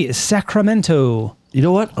 D, Sacramento? You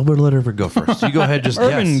know what? I'm going to let Irvin go first. You go ahead, just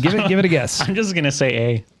Irvin, guess. give it a guess. I'm just gonna say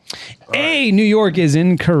A. A, New York is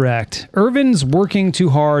incorrect. Irvin's working too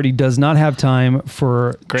hard. He does not have time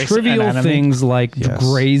for Grey's trivial Anatomy? things like Yes.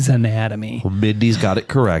 Grey's Anatomy. Well, Mindy's got it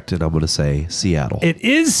correct, and I'm going to say Seattle. It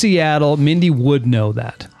is Seattle. Mindy would know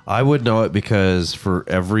that. I would know it because for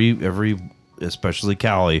every, especially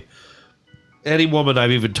Callie, any woman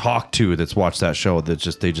I've even talked to that's watched that show, they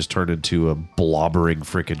just turn into a blobbering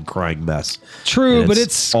freaking crying mess. True, And but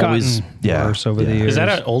it's gotten worse over the years. Is that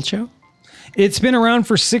an old show? It's been around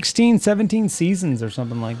for 16, 17 seasons or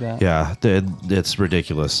something like that. Yeah, it's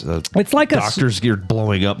ridiculous. It's like a s- doctors get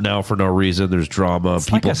blowing up now for no reason. There's drama,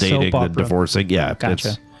 It's like people a soap dating and opera. divorcing. Yeah,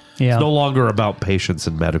 Gotcha. Yeah. it's no longer about patients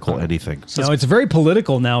and medical anything. No, it's very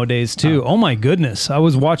political nowadays too. Oh my goodness. I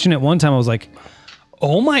was watching it one time. I was like,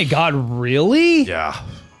 oh my God, really? Yeah,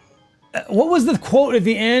 What was the quote at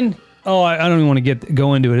the end? Oh, I don't even want to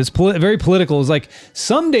go into it. It's very political. It's like,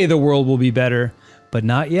 someday the world will be better, but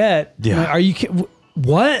not yet. Yeah. I'm like, are you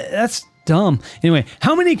what? That's dumb. Anyway,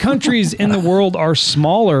 how many countries in the world are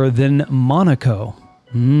smaller than Monaco?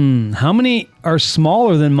 How many are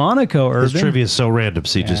smaller than Monaco, this Irvin? trivia is so random.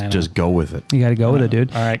 So you I know. just go with it. You got to go with it,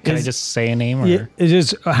 dude. All right. Can I Is- just say a name? Or? Yeah, it's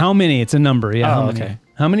just how many? It's a number. Yeah. Oh, how many? okay.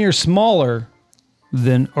 How many are smaller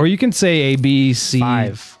than, or you can say A, B, C.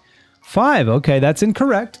 5. 5. Okay, that's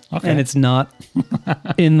incorrect. Okay. And it's not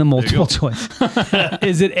in the multiple choice.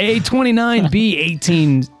 Is it A, 29, B,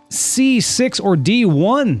 18, C, 6, or D,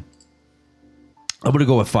 1? I'm gonna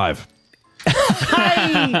go with 5.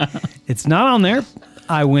 It's not on there.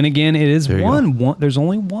 I win again. It is There you one. There's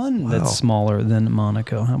only one that's smaller than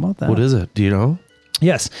Monaco. How about that? What is it? Do you know?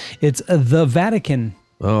 Yes, it's the Vatican.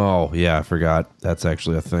 Oh yeah, I forgot. That's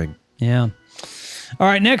actually a thing. Yeah. All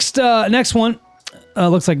right, next one.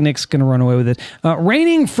 Looks like Nick's going to run away with it.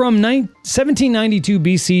 Reigning from 1792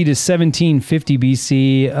 BC to 1750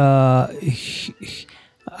 BC.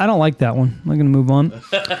 I don't like that one. I'm going to move on.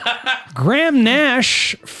 Graham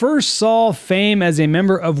Nash first saw fame as a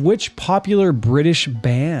member of which popular British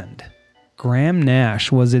band? Graham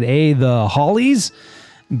Nash. Was it A, the Hollies,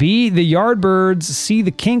 B, the Yardbirds, C,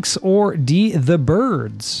 the Kinks, or D, the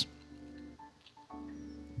Birds?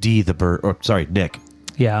 D, the bird. Or, sorry, Nick.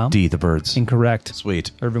 Yeah. D, the Birds. Incorrect.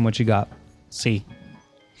 Sweet. Irvin, what you got? C.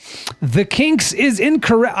 The Kinks is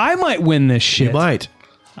incorrect. I might win this shit. You might.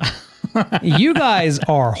 You guys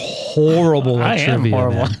are horrible at I am trivia,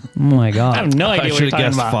 horrible. man. Oh my God. I have no I idea what should you're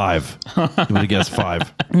have talking guessed about. 5. You would have guessed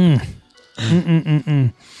 5.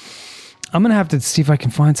 I'm going to have to see if I can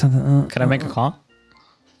find something. Can I make a call?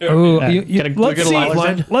 Oh,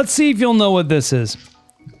 let's see if you'll know what this is.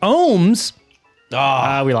 Ohms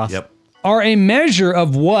We lost. Yep. are a measure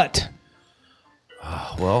of what?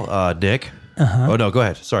 Well, Nick. Oh, no, go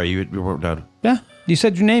ahead. Sorry, you weren't done. Yeah. You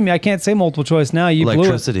said your name. I can't say multiple choice now. You blew it.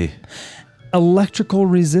 Electricity. Electrical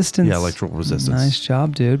resistance. Yeah, electrical resistance. Nice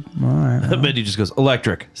job, dude. All right. Then he just goes,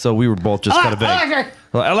 electric. So we were both just kind of vague.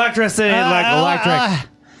 Electricity, electric.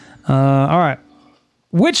 All right.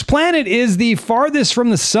 Which planet is the farthest from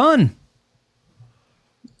the sun?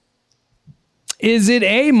 Is it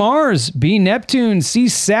A, Mars, B, Neptune, C,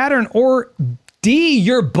 Saturn, or D,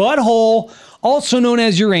 your butthole, also known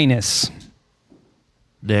as Uranus?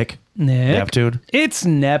 Nick. Nick. Neptune. It's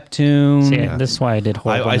Neptune. See, this is why I did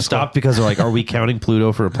horrible. I in school. stopped because they're like, are we counting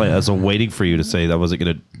Pluto for a planet? I was waiting for you to say that I wasn't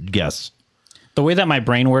going to guess. The way that my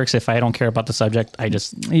brain works, if I don't care about the subject, I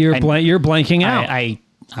just You're blanking out. I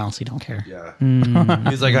honestly don't care. Yeah.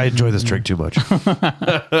 He's like, I enjoy this trick too much.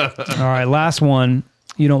 All right, last one.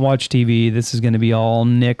 You don't watch TV. This is going to be all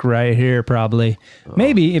Nick right here, probably.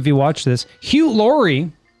 Maybe if you watch this. Hugh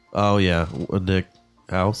Laurie. Oh, yeah. Nick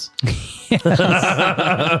House.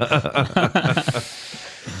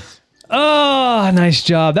 Oh, nice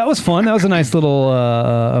job. That was fun. That was a nice little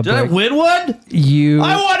Did I break. win one? You.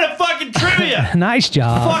 I won a fucking trivia. Nice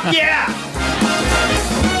job. Fuck yeah.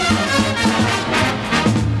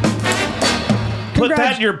 Put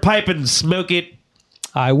that in your pipe and smoke it.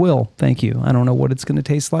 I will. Thank you. I don't know what it's going to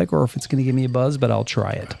taste like or if it's going to give me a buzz, but I'll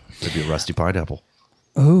try it. Maybe a rusty pineapple.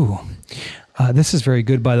 Ooh. This is very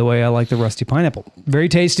good, by the way. I like the rusty pineapple. Very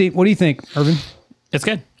tasty. What do you think, Irvin? It's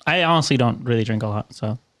good. I honestly don't really drink a lot,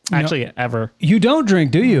 so actually ever. You don't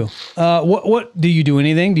drink, do you? What do you do?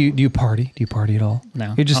 Anything? Do you party? Do you party at all?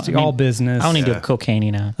 No. You're just I mean, all business. I only do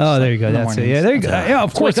cocaine now. Oh, there you go. In the That's it. mornings. Yeah, there you go. Yeah,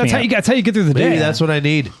 of course. wakes me That's how you get through the Maybe day. that's what I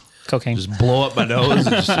need. Cocaine. Just blow up my nose.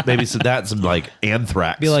 And just maybe some that and some like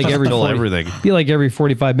anthrax. Be like every Kill 40 everything. Be like every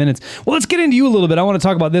 45 minutes. Well, let's get into you a little bit. I want to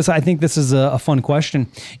talk about this. I think this is a fun question.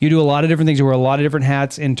 You do a lot of different things. You wear a lot of different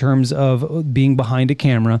hats in terms of being behind a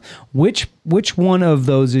camera. Which one of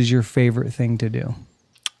those is your favorite thing to do?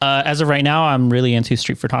 As of right now, I'm really into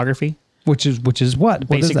street photography. Which is what? What is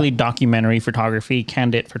Basically, that? documentary photography,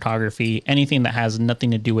 candid photography, anything that has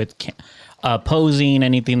nothing to do with posing,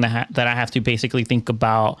 anything that I have to basically think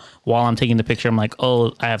about while I'm taking the picture. I'm like,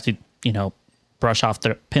 oh, I have to, brush off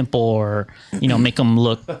the pimple or, make them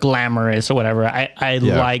look glamorous or whatever. I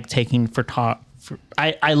like taking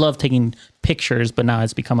I love taking pictures, but now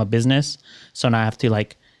it's become a business. So now I have to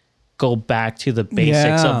go back to the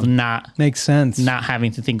basics of makes sense. not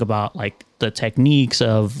having to think about the techniques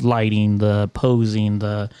of lighting, the posing,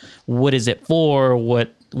 what is it for,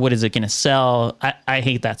 what is it going to sell. I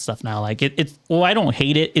hate that stuff now. I don't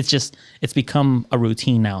hate it. It's become a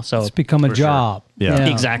routine now. So It's become a job. Sure. Yeah.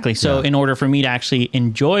 exactly. So in order for me to actually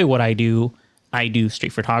enjoy what I do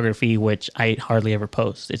street photography, which I hardly ever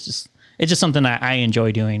post. It's just something that I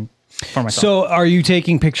enjoy doing for myself. So are you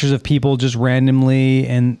taking pictures of people just randomly?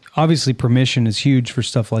 And obviously permission is huge for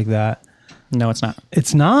stuff like that. No, it's not.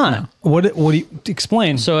 It's not. No. What do you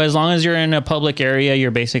explain? So as long as you're in a public area,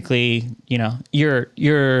 you're basically, you're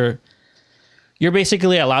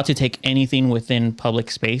basically allowed to take anything within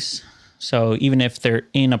public space. So even if they're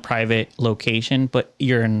in a private location, but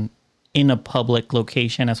you're in a public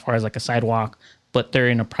location as far as a sidewalk, but they're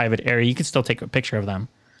in a private area, you can still take a picture of them.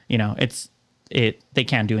 They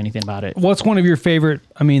can't do anything about it. What's one of your favorite,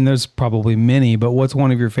 there's probably many, but what's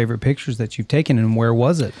one of your favorite pictures that you've taken and where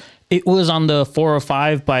was it? It was on the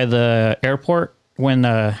 405 by the airport when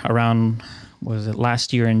around, was it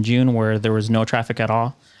last year in June, where there was no traffic at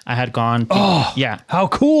all. I had gone. Yeah. How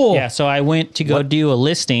cool. Yeah. So I went to go do a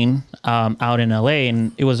listing out in LA,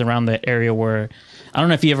 and it was around the area where, I don't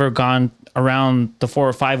know if you ever gone around the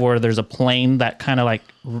 405 where there's a plane that kind of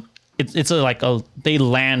they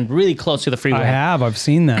land really close to the freeway. I've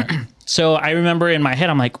seen that. So I remember in my head,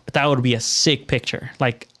 I'm like, that would be a sick picture.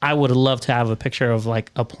 I would love to have a picture of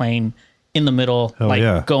a plane in the middle,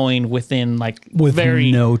 going within with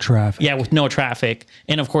no traffic. Yeah, with no traffic.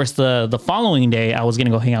 And of course, the following day, I was going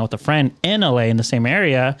to go hang out with a friend in LA in the same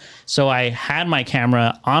area. So I had my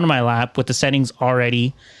camera on my lap with the settings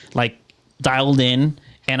already dialed in.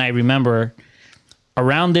 And I remember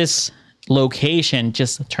around this location,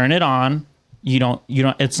 just turn it on. You don't,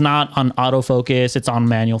 it's not on autofocus. It's on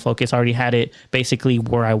manual focus. I already had it basically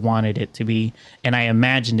where I wanted it to be. And I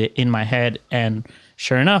imagined it in my head. And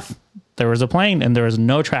sure enough, there was a plane and there was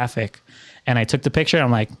no traffic. And I took the picture.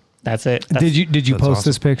 I'm like, that's it. Did you post awesome.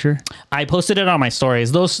 this picture? I posted it on my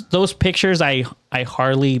stories. Those pictures, I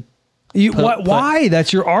hardly. Why?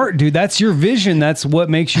 That's your art, dude. That's your vision. That's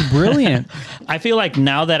what makes you brilliant. I feel like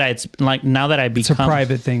now that I become It's a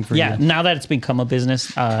private thing for you. Yeah, now that it's become a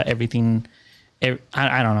business, everything.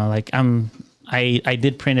 I don't know. Like I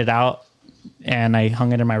did print it out and I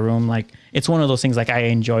hung it in my room. Like it's one of those things like I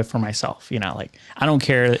enjoy for myself. You know, like I don't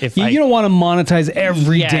care if you don't want to monetize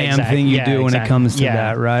every damn thing you do when it comes to Yeah.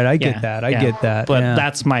 that, right? I get Yeah. that. I Yeah. get that. But yeah.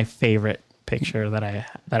 that's my favorite picture that I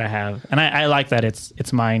have, and I like that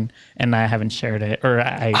it's mine, and I haven't shared it, or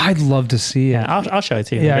I'd love to see it. yeah, I'll show it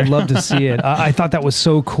to you. Yeah, later. I'd love to see it. I thought that was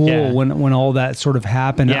so cool Yeah. when all that sort of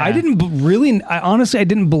happened. Yeah. I honestly, I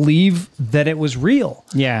didn't believe that it was real.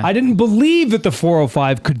 Yeah. I didn't believe that the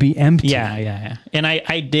 405 could be empty. Yeah. And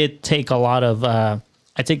I did take a lot of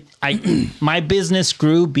my business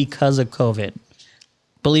grew because of COVID.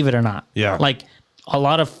 Believe it or not. Yeah. Like a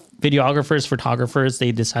lot of videographers, photographers,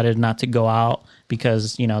 they decided not to go out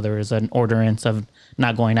because, there was an ordinance of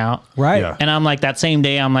not going out. Right. Yeah. And I'm like, that same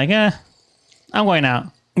day, I'm like, I'm going out.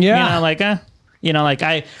 Yeah.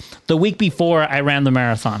 The week before I ran the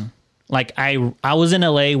marathon, like I was in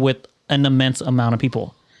LA with an immense amount of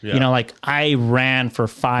people. Yeah. I ran for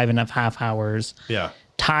 5.5 hours. Yeah.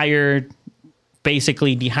 Tired,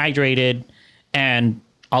 basically dehydrated, and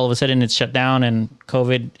all of a sudden it's shut down and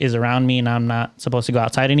COVID is around me and I'm not supposed to go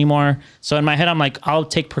outside anymore. So in my head, I'm like, I'll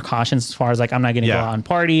take precautions as far as like, I'm not going to go out and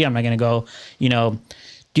party. I'm not going to go,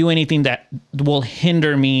 do anything that will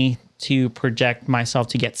hinder me to project myself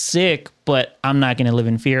to get sick, but I'm not going to live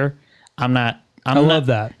in fear. I love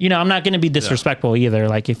that. I'm not going to be disrespectful either.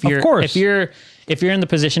 Like if you're in the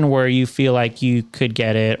position where you feel like you could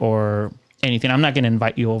get it or anything, I'm not going to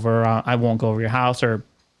invite you over. I won't go over your house or,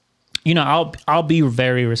 I'll be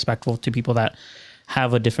very respectful to people that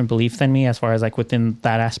have a different belief than me as far as like within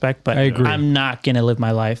that aspect, but I agree. I'm not going to live my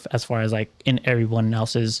life as far as like in everyone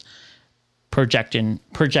else's projection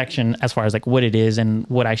as far as like what it is and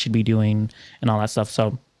what I should be doing and all that stuff.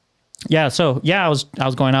 So I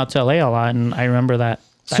was going out to LA a lot and I remember that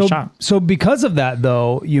shot. So because of that,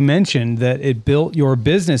 though, you mentioned that it built your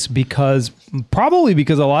business probably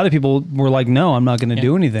because a lot of people were like, no, I'm not going to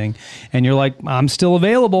do anything. And you're like, I'm still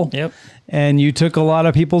available. Yep. And you took a lot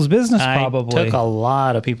of people's business probably. I took a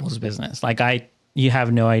lot of people's business. Like you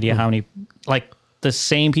have no idea how many, like the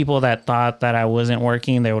same people that thought that I wasn't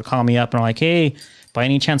working, they would call me up and are like, hey, by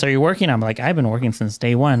any chance, are you working? I'm like, I've been working since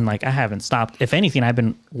day one. Like I haven't stopped. If anything, I've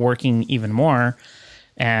been working even more.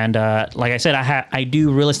 And like I said, I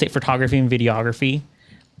do real estate photography and videography.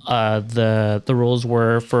 The rules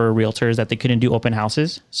were for realtors that they couldn't do open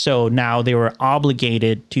houses. So now they were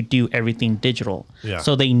obligated to do everything digital. Yeah.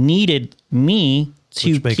 So they needed me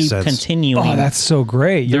to Which makes keep sense. continuing. Oh, that's so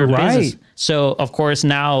great. You're their right. business. So of course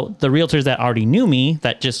now the realtors that already knew me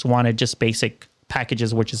that just wanted just basic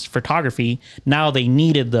packages, which is photography, now they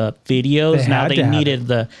needed the videos. Now they needed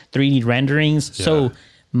the 3D renderings. Yeah. So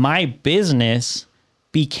my business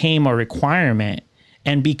became a requirement.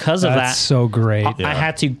 And because of That's that, so great. I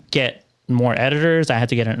had to get more editors. I had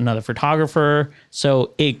to get another photographer.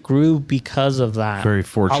 So it grew because of that. Very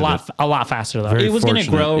fortunate. A lot faster though. Very It was going to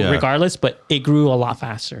fortunate, grow yeah. regardless, but it grew a lot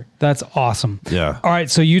faster. That's awesome. Yeah. All right.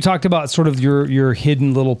 So you talked about sort of your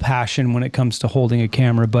hidden little passion when it comes to holding a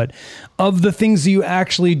camera, but of the things that you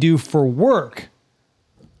actually do for work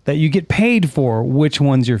that you get paid for, which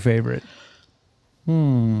one's your favorite?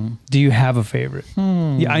 Do you have a favorite?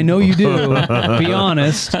 Yeah, I know you do. Be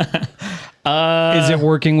honest. Is it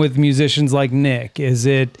working with musicians like Nick? Is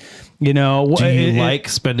it, Do you like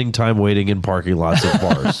spending time waiting in parking lots of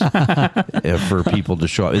bars for people to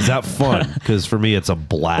show up? Is that fun? Because for me, it's a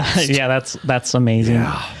blast. Yeah, that's amazing.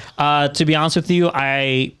 Yeah. To be honest with you,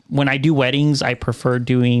 when I do weddings, I prefer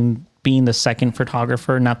being the second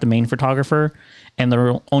photographer, not the main photographer. And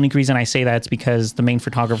the only reason I say that is because the main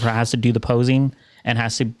photographer has to do the posing and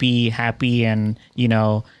has to be happy and,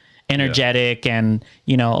 energetic and,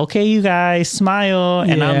 okay, you guys smile.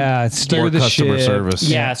 And stir More the customer shit. service.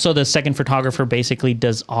 Yeah, so the second photographer basically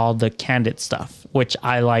does all the candid stuff, which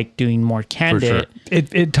I like doing more candid. sure.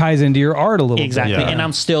 It ties into your art a little Exactly. Yeah. And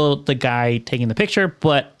I'm still the guy taking the picture,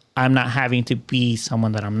 but I'm not having to be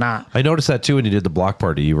someone that I'm not. I noticed that too when you did the block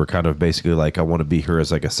party. You were kind of basically like, I want to be here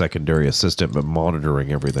as like a secondary assistant, but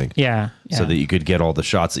monitoring everything. Yeah. So that you could get all the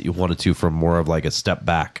shots that you wanted to from more of like a step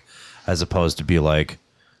back, as opposed to be like,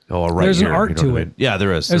 Oh, right. There's an here, art you know to what I it. mean? Yeah,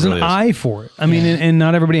 there is. There's There an really is. eye for it. I mean, and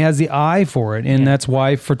not everybody has the eye for it, and that's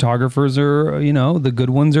why photographers are, the good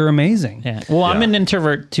ones are amazing. Yeah. Well, I'm an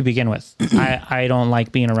introvert to begin with. I don't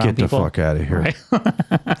like being around Get the people. fuck out of here.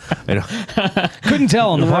 I know. Couldn't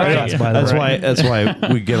tell on the podcast, by the That's way. that's why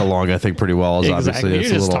we get along, I think, pretty well. Is Exactly. obviously You're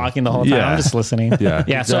it's a just little- talking the whole time. Yeah. I'm just listening. Yeah,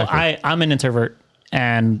 Yeah. So exactly. I'm an introvert,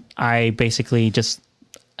 and I basically just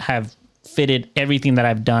have fitted everything that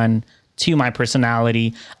I've done to my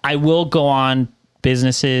personality. I will go on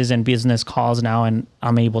businesses and business calls now, and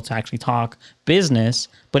I'm able to actually talk business,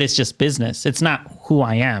 but it's just business. It's not who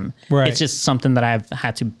I am. Right. It's just something that I've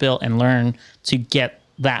had to build and learn to get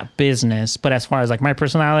that business. But as far as like my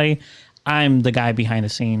personality, I'm the guy behind the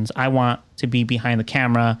scenes. I want to be behind the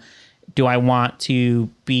camera. Do I want to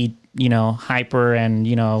be, hyper and,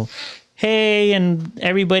 hey, and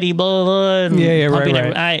everybody, blah, blah, blah. And Yeah, right, pumping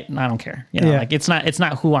right. I don't care. Yeah. Like it's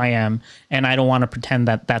not who I am. And I don't want to pretend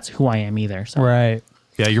that that's who I am either. So Right.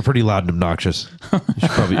 Yeah, you're pretty loud and obnoxious.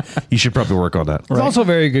 You should probably work on that. He's also a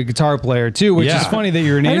very good guitar player too, which is Yeah. funny that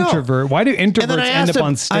you're an I know. introvert. Why do introverts end up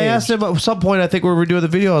on stage? I asked him at some point, I think when we were doing the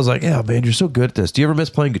video, I was like, yeah, man, you're so good at this. Do you ever miss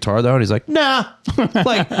playing guitar though? And he's like, nah.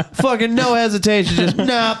 Like, fucking no hesitation. Just,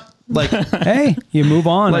 nah. Like, Hey, you move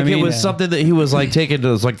on. like I mean, it was something that he was like taking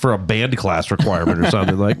to like for a band class requirement or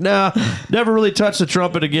something. Like, nah, never really touched the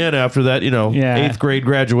trumpet again after that, Yeah. 8th grade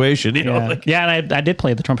graduation. yeah. Like, And I did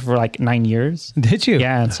play the trumpet for like 9 years. Did you?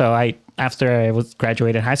 Yeah, and so after I was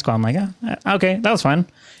graduated high school, I'm like, okay, that was fun,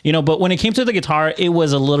 But when it came to the guitar, it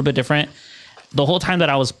was a little bit different. The whole time that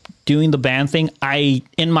I was doing the band thing,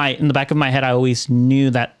 in the back of my head, I always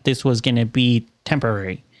knew that this was going to be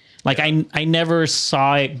temporary. Like I never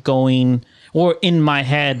saw it going, or in my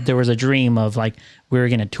head there was a dream of like we were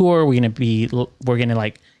going to tour, we're going to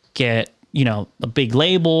like get a big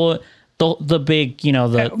label. The big, the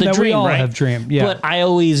that dream, we all right? have dreamed, yeah. But I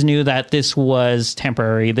always knew that this was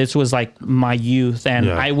temporary. This was like my youth, and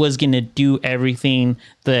Yeah. I was going to do everything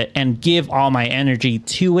and give all my energy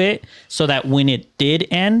to it so that when it did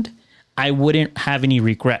end, I wouldn't have any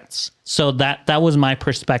regrets. So that was my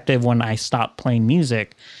perspective when I stopped playing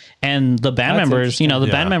music. And the band That's members,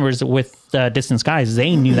 band members with Distant Skies,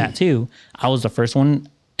 they knew that too. I was the first one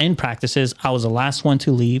in practices. I was the last one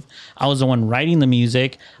to leave. I was the one writing the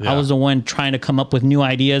music. I was the one trying to come up with new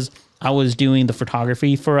ideas. I was doing the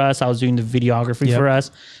photography for us. I was doing the videography for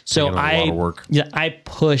us. So Taking on a lot of work. I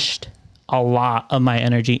pushed a lot of my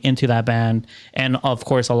energy into that band, and of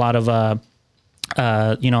course a lot of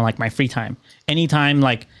like my free time. Anytime,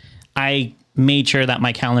 like I made sure that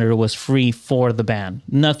my calendar was free for the band.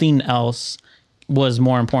 Nothing else was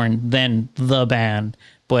more important than the band.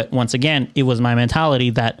 But once again, it was my mentality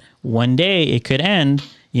that one day it could end,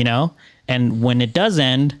 and when it does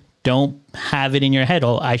end, don't have it in your head,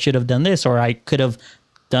 oh, I should have done this, or I could have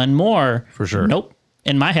done more. For sure. Nope.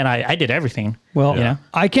 In my head, I did everything. Well,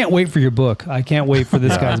 I can't wait for your book. I can't wait for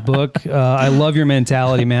this guy's book. I love your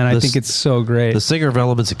mentality, man. I think it's so great. the singer of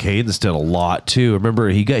Elements of Cadence did a lot too. Remember,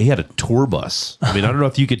 he had a tour bus. I mean, I don't know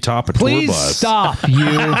if you could top a Please tour bus. stop, you.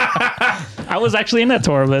 I was actually in that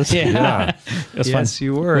tour list. Yeah. It was Yes, fun.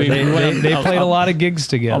 you were. We- They, we went they a- played a a- lot of gigs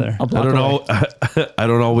together. a block I don't away. know. I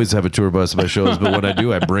don't always have a tour bus at my shows, but when I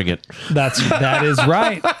do, I bring it. That is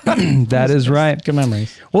right. That is right. Good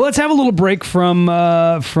memories. Well, let's have a little break from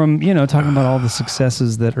talking about all the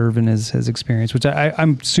successes that Irvin has experienced, which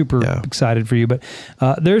I'm super excited for you. But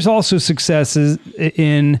there's also successes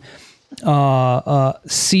in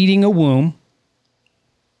seeding a womb,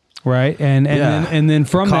 right? And then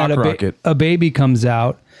from Cock that rocket. a baby comes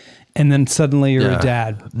out, and then suddenly you're Yeah. a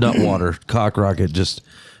dad. Nutwater, cock rocket, just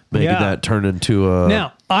making Yeah. that turn into a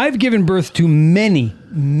Now, I've given birth to many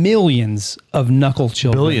millions of knuckle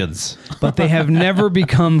children, billions. but they have never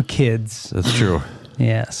become kids. That's true.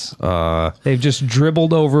 Yes. They've just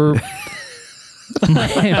dribbled over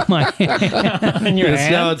my In your Yes,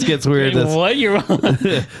 hand? now it gets weird. That's- What? Why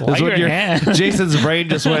That's your when your hand? Jason's brain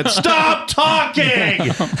just went, stop talking.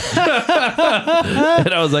 And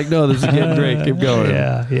I was like, no, this is getting great. Keep going.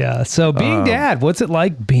 Yeah. So being dad, what's it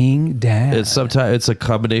like being dad? It's a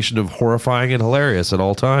combination of horrifying and hilarious at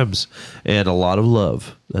all times, and a lot of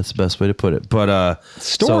love. That's the best way to put it. But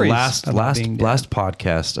Stories so about being dad. last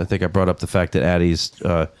podcast, I think I brought up the fact that Addie's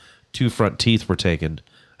 2 front teeth were taken.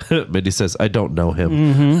 Mindy says, I don't know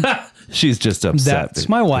him. She's just upset. That's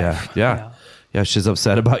my wife. Yeah. She's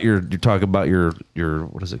upset about you're talking about your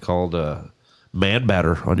what is it called? Man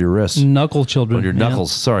batter on your wrist. Knuckle children. On your yeah. knuckles.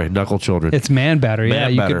 Sorry, knuckle children. It's man batter. Yeah,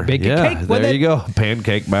 Man you batter. could bake Yeah, a cake with there it. you go.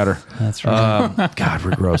 Pancake batter. That's right. God,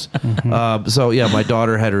 we're gross. So yeah, my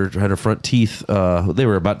daughter had her front teeth. They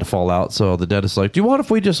were about to fall out. So the dentist's like, "Do you want if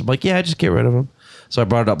we just?" I'm like, "Yeah, just get rid of them." So I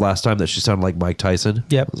brought it up last time that she sounded like Mike Tyson.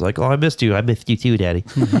 Yep. I was like, oh, I missed you. I missed you too, Daddy.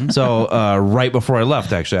 So right before I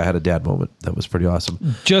left, actually, I had a dad moment. That was pretty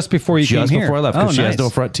awesome. Just before you came Just here. before I left, because she has no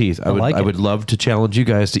front teeth. I like it. would love to challenge you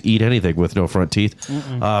guys to eat anything with no front teeth.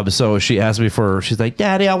 So she asked me she's like,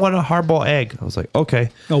 Daddy, I want a hard-boiled egg. I was like, okay.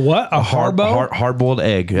 A what? A Hard-boiled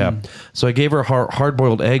egg, yeah. So I gave her a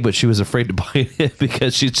hard-boiled egg, but she was afraid to bite it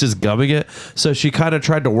because she's just gumming it. So she kind of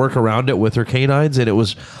tried to work around it with her canines, and it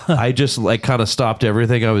was, I just like kind of stopped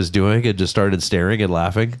everything I was doing and just started staring and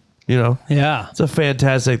laughing. You know? Yeah. It's a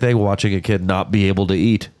fantastic thing watching a kid not be able to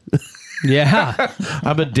eat. Yeah.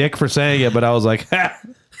 I'm a dick for saying it, but I was like, ha,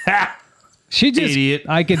 ha. She just, Idiot.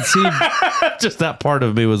 I could see. Just that part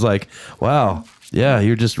of me was like, wow, yeah,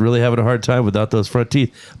 you're just really having a hard time without those front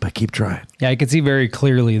teeth, but keep trying. Yeah, I could see very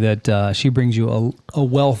clearly that she brings you a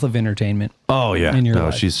wealth of entertainment. Oh yeah, in your no,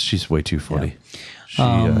 life. she's way too funny.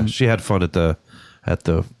 She had fun at the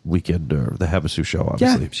weekend or the Havasu show.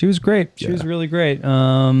 Obviously, Yeah, she was great. She was really great.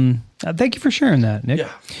 Thank you for sharing that, Nick.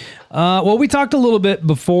 Yeah. Well, we talked a little bit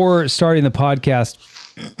before starting the podcast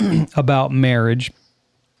about marriage.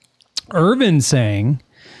 Irvin saying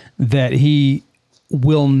that he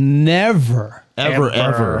will never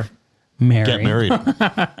ever marry. Get married.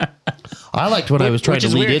 I liked when I was trying Which to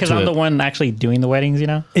is lead weird because into I'm it. the one actually doing the weddings, you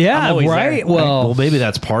know? Yeah, I'm always right. there. Well, Maybe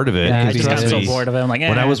that's part of it. Yeah, I just got Trust so me. bored of it. I'm like,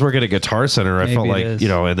 When I was working at Guitar Center, I felt Maybe like, it is. you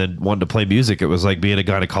know, and then wanted to play music. It was like being a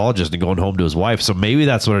gynecologist and going home to his wife. So maybe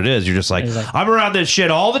that's what it is. You're just like, He's like- I'm around this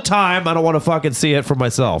shit all the time. I don't want to fucking see it for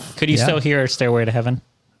myself. Could you Yeah. still hear Stairway to Heaven?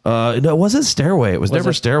 No, it wasn't Stairway. It was never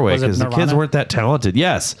it- Stairway was it because the kids Nirvana? weren't that talented.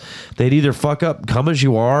 Yes, they'd either fuck up "Come as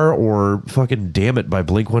You Are" or fucking "Damn It" by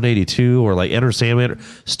Blink-182 or like "Enter Sandman,"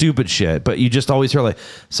 stupid shit. But you just always hear like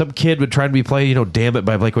some kid would try to be playing, you know, "Damn It"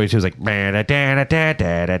 by Blink-182. It was like it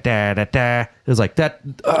was like that.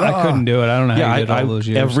 I couldn't do it. I don't know how Yeah, you did all those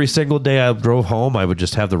years. every single day I drove home, I would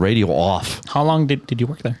just have the radio off. How long did you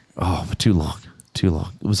work there? Oh, too long. It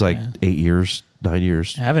was like 8 years, 9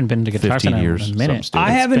 years. I haven't been to Guitar 15 Center years, in a minute. something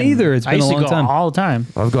I haven't either. It's I been a used to long go time. all the time.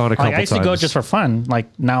 I've gone a couple Like, I used to go times. just for fun. Like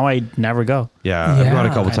now I never go. Yeah, I've gone a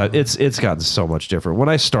Yeah. couple times. It's gotten so much different. When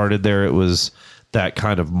I started there, it was that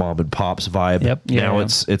kind of mom and pops vibe. Yep. Now Yeah.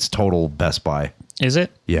 it's total Best Buy. Is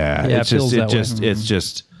it? Yeah. Yeah, It's it feels just that way. it's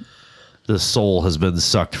just the soul has been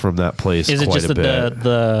sucked from that place. Is it quite just a bit.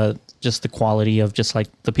 the quality of just like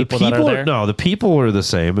the The people that are there? No, the people are the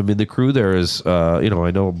same. I mean, the crew there is, I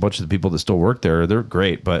know a bunch of the people that still work there. They're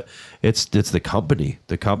great, but it's the company.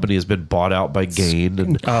 The company has been bought out by Gain,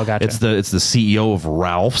 and Oh, gotcha. it's the CEO of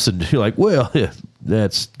Ralph's, and you're like, well, yeah,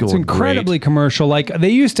 that's going It's incredibly great. commercial. Like they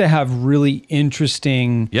used to have really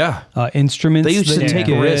interesting Yeah. instruments. They used that to you take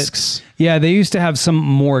could get. risks. Yeah, they used to have some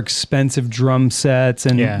more expensive drum sets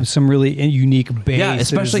and Yeah. some really unique basses. Yeah,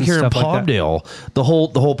 especially and here in stuff like that. Palmdale. The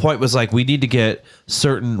whole point was like we need to get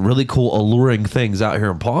certain really cool, alluring things out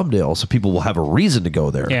here in Palmdale, so people will have a reason to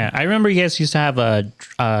go there. Yeah, I remember you guys used to have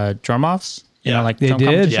drum offs. You know, like They drum did.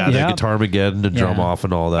 competitions. Yeah, Yeah. the Guitar Armageddon and Drum Yeah. Off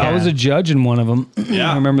and all that. I was a judge in one of them.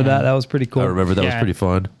 Yeah. I remember that. That was pretty cool. I remember that was Yeah. pretty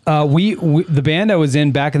fun. We the band I was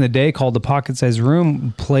in back in the day called the Pocket Size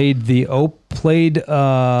Room played the opening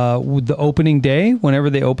day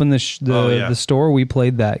whenever they opened the store. We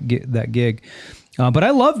played that gig. But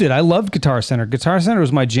I loved it. I loved Guitar Center. Guitar Center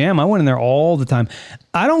was my jam. I went in there all the time.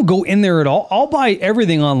 I don't go in there at all. I'll buy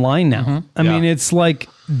everything online now. I mean, it's like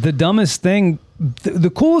the dumbest thing. The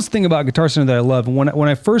coolest thing about Guitar Center that I love, when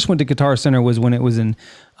I first went to Guitar Center was when it was in,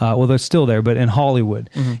 they're still there, but in Hollywood.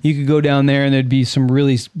 You could go down there and there'd be some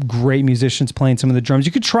really great musicians playing some of the drums.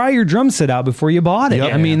 You could try your drum set out before you bought it.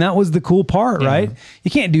 Yep. I mean, that was the cool part, right? You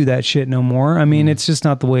can't do that shit no more. I mean, it's just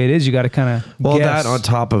not the way it is. You got to kind of That on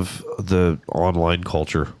top of the online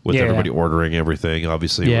culture with Yeah. everybody ordering everything,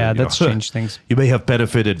 obviously. Yeah, you know, that's changed things. You may have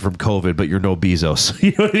benefited from COVID, but you're no Bezos.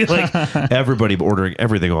 You know what I mean? Like everybody ordering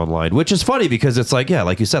everything online, which is funny because it's like, yeah,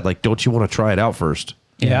 like you said, like, don't you want to try it out first?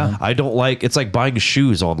 Yeah. I don't like, it's like buying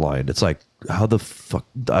shoes online. It's like, how the fuck,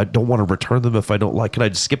 I don't want to return them if I don't like, can I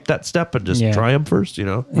just skip that step and just Yeah. try them first, you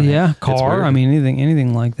know? Yeah, It's car. weird. I mean,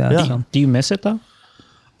 anything like that. Yeah. So. Do you miss it though?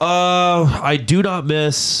 I do not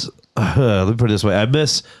miss, let me put it this way. I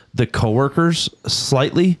miss the coworkers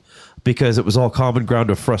slightly because it was all common ground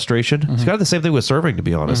of frustration. It's kind of the same thing with serving, to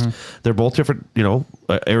be honest. They're both different,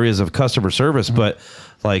 areas of customer service, but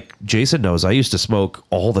like Jason knows, I used to smoke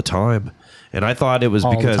all the time. And I thought it was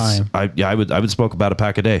All the because time. I would smoke about a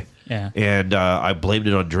pack a day. Yeah. And I blamed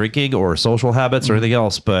it on drinking or social habits or anything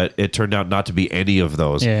else, but it turned out not to be any of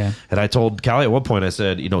those. Yeah. And I told Callie at one point, I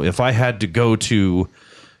said, if I had to go to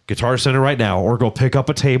Guitar Center right now, or go pick up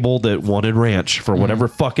a table that wanted ranch for whatever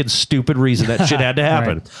fucking stupid reason that shit had to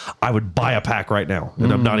happen. Right. I would buy a pack right now,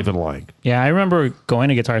 and I'm not even lying. Yeah, I remember going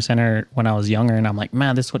to Guitar Center when I was younger, and I'm like,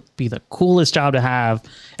 man, this would be the coolest job to have.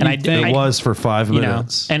 And It was for 5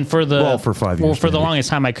 minutes. And for the for 5 years. Well, for the maybe. longest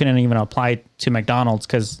time, I couldn't even apply to McDonald's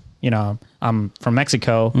because I'm from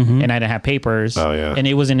Mexico and I didn't have papers. Oh, yeah. And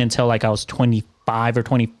it wasn't until like I was 25 or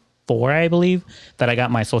 24, I believe, that I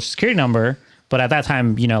got my social security number. But at that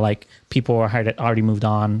time, like people had already moved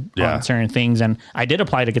on certain things, and I did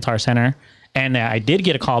apply to Guitar Center, and I did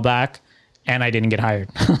get a call back. And I didn't get hired.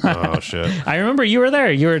 Oh shit! I remember you were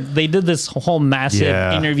there. They did this whole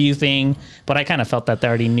massive interview thing, but I kind of felt that they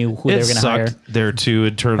already knew who they were going to hire. There too,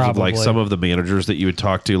 in terms of like Probably. some of the managers that you would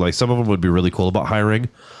talk to. Like some of them would be really cool about hiring.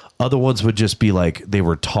 Other ones would just be like they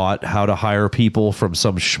were taught how to hire people from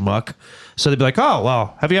some schmuck. So they'd be like, "Oh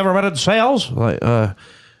well, have you ever been in sales?" Like, no.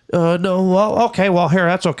 Well, okay. Well, here,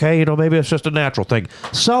 that's okay. Maybe it's just a natural thing.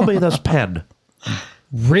 Sell me this pen.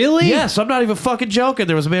 Really? Yes, I'm not even fucking joking.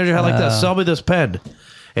 There was a manager who had like that. Sell me this pen.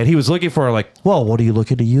 And he was looking for like, well, what are you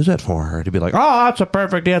looking to use it for? And he'd be like, oh, that's a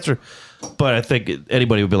perfect answer. But I think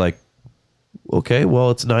anybody would be like, okay,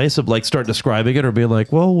 well, it's nice. Of like start describing it or being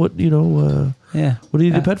like, well, what, what do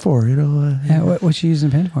you need a pen for? What you using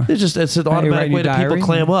a pen for? It's an automatic way that people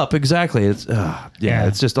clam up. Exactly. It's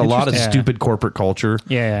it's just a lot of stupid corporate culture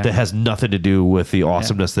that has nothing to do with the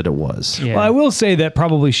awesomeness that it was. Yeah. Well, I will say that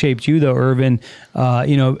probably shaped you though, Irvin.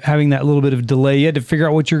 Having that little bit of delay, you had to figure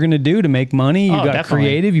out what you're going to do to make money. You got definitely.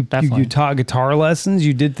 creative. You taught guitar lessons.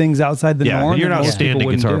 You did things outside the norm. You're an that most people outstanding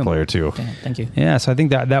wouldn't guitar do. player too. Yeah, thank you. Yeah, so I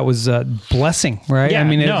think that was a blessing, right? Yeah, I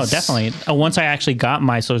mean, no, definitely. Once I actually got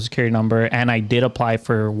my social security number and I did apply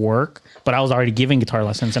for work, but I was already giving guitar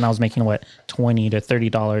lessons and I was making $20 to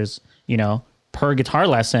 $30, per guitar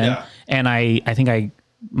lesson. Yeah. And I think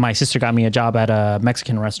my sister got me a job at a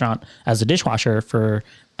Mexican restaurant as a dishwasher for,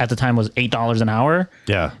 at the time was $8 an hour.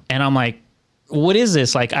 Yeah. And I'm like, what is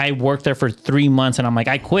this? Like, I worked there for 3 months and I'm like,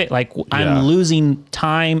 I quit. Like, I'm losing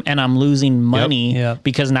time and I'm losing money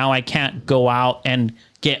because now I can't go out and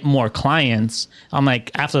get more clients. I'm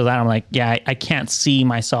like, after that, I'm like, I can't see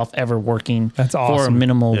myself ever working That's for a awesome.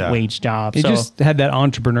 minimal wage job. It just had that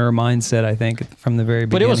entrepreneur mindset, I think, from the very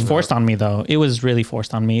beginning. But it was forced on me, though. It was really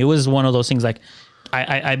forced on me. It was one of those things like,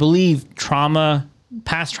 I believe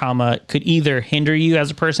past trauma could either hinder you as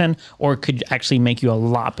a person or could actually make you a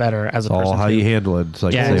lot better as a person. All how too. you handle it. It's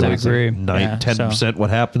like Yeah, exactly. 10% what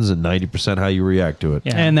happens and 90% how you react to it.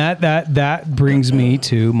 Yeah. And that brings me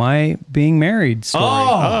to my being married story.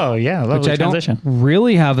 Oh, yeah. Which Lovely I transition. don't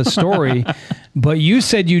really have a story, but you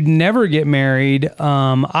said you'd never get married.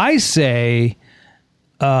 I say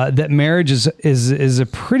that marriage is a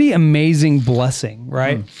pretty amazing blessing,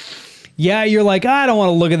 right? Yeah, you're like, I don't want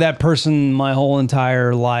to look at that person my whole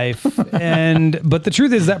entire life, but the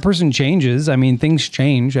truth is that person changes. I mean, things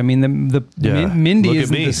change. I mean, Mindy Look at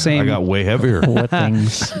isn't me. the same. I got way heavier. What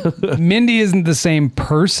things? Mindy isn't the same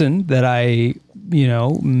person that I,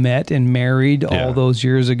 met and married all those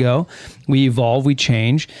years ago. We evolve, we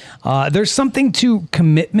change. There's something to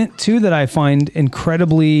commitment too that I find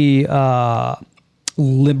incredibly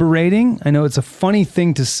liberating. I know it's a funny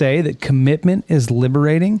thing to say that commitment is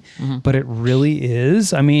liberating, but it really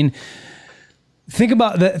is. I mean, think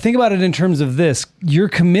about it in terms of this. You're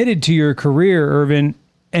committed to your career, Irvin,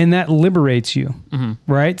 and that liberates you,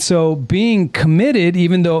 right? So being committed,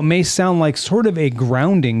 even though it may sound like sort of a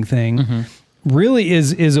grounding thing, really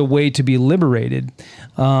is a way to be liberated.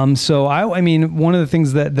 So I mean, one of the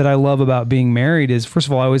things that I love about being married is, first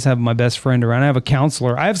of all, I always have my best friend around. I have a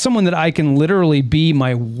counselor. I have someone that I can literally be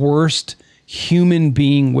my worst human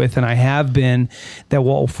being with, and I have been, that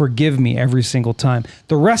will forgive me every single time.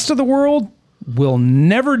 The rest of the world will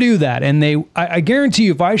never do that. And I guarantee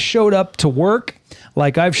you, if I showed up to work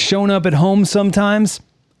like I've shown up at home sometimes,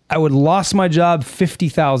 I would lost my job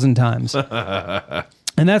 50,000 times.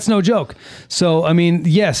 And that's no joke. So, I mean,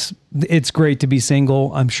 yes, it's great to be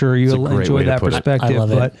single. I'm sure you'll enjoy that perspective. I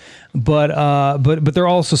love it. But there are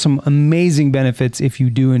also some amazing benefits if you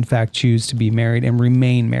do, in fact, choose to be married and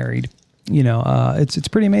remain married. It's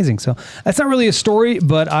pretty amazing. So that's not really a story,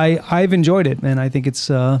 but I've enjoyed it, and I think it's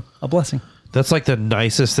a blessing. That's like the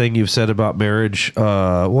nicest thing you've said about marriage.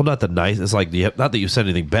 Well, not the nice. It's like not that you said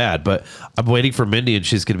anything bad, but I'm waiting for Mindy, and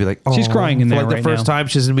she's gonna be like, "Oh." She's crying in there the right first now. time.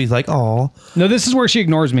 She's gonna be like, "Oh." No, this is where she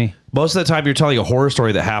ignores me. Most of the time, you're telling a horror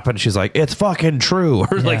story that happened. She's like, "It's fucking true,"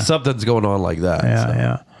 or like something's going on like that.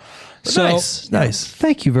 Yeah. So Nice.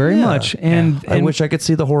 Thank you very much. And I wish I could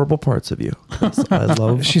see the horrible parts of you. I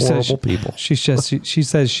love horrible people. She says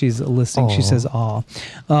she's listening. She says, "Aw,"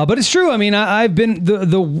 but it's true. I mean, I've been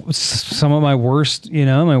some of my worst,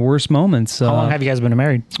 my worst moments. How long have you guys been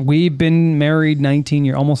married? We've been married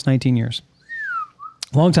almost 19 years.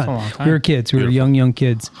 Long time. That's a long time. We were kids. We were young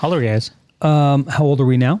kids. How old are you guys? How old are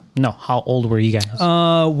we now? No, how old were you guys?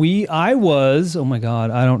 I was. Oh my God,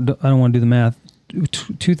 I don't want to do the math.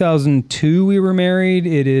 2002 we were married.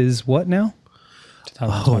 It is what now?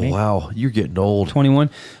 2020. Oh wow, you're getting old. 21.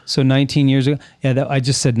 So 19 years ago. Yeah, I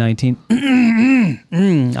just said 19.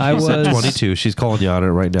 I was 22. She's calling you on it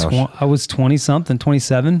right now. I was 20 something,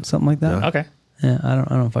 27, something like that. Okay. Yeah, I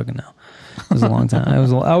don't fucking know. It was a long time.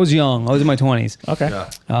 I was young. I was in my 20s. Okay.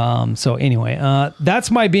 Yeah. So anyway,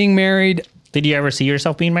 that's my being married. Did you ever see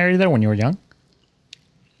yourself being married there when you were young?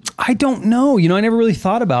 I don't know. I never really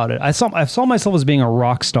thought about it. I saw myself as being a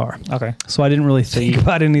rock star. Okay. So I didn't really think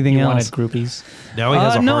about anything You else. wanted groupies. Now he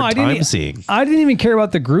has a hard time didn't, seeing. I didn't even care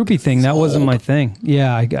about the groupie thing. That wasn't my thing.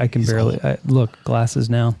 Yeah, I can barely look glasses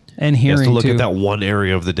now and He has hearing to look too. at that one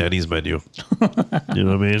area of the Denny's menu. You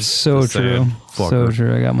know what I mean? So Just true. saying. So Fucker.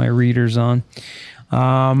 true. I got my readers on.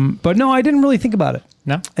 But no, I didn't really think about it.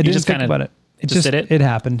 No? I You didn't just think kinda about it. It just did it? It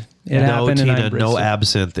happened. It No, happened. and I Tina, embraced no it.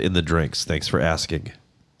 absinthe in the drinks. Thanks for asking.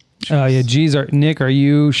 Oh yeah, geez, Nick, are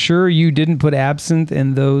you sure you didn't put absinthe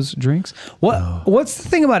in those drinks? What's the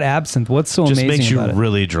thing about absinthe? What's so Just amazing makes you about it?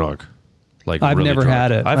 really drunk. Like I've really never drunk.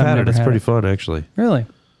 had it. I've I've had it. never It's had pretty it. fun, actually. Really?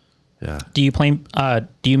 Yeah. Do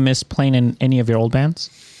you miss playing in any of your old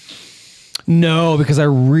bands? No, because I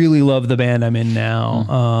really love the band I'm in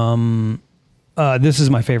now. This is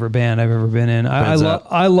my favorite band I've ever been in.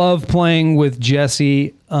 I love playing with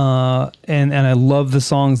Jesse, and I love the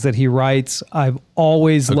songs that he writes. I've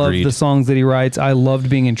always loved Agreed. the songs that he writes. I loved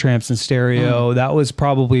being in Tramps in Stereo. That was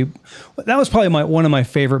probably one of my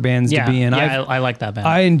favorite bands to be in. I like that band.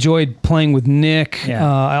 I enjoyed playing with Nick. Yeah.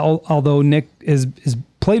 Although Nick is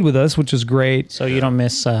played with us, which is great. so you don't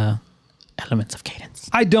miss Elements of Cadence?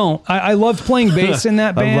 I don't. I loved playing bass in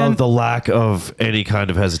that band. I love the lack of any kind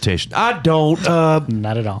of hesitation. I don't.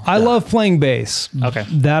 Not at all. I love playing bass. Okay.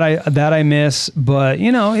 That I miss, but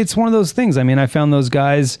it's one of those things. I mean, I found those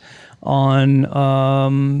guys on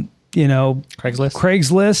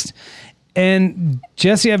Craigslist. And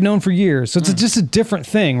Jesse I've known for years. So it's just a different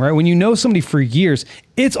thing, right? When you know somebody for years,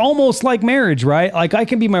 it's almost like marriage, right? Like I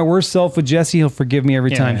can be my worst self with Jesse, he'll forgive me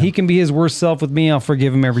every time. Yeah. He can be his worst self with me, I'll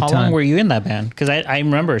forgive him every How time. long were you in that band? Because I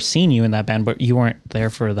remember seeing you in that band, but you weren't there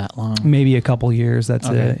for that long. Maybe a couple years, that's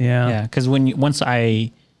it. Yeah. Yeah, because once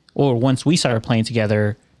we started playing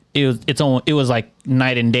together, it was like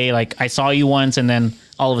night and day. Like I saw you once, and then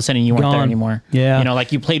all of a sudden you weren't there Gone. anymore. Yeah.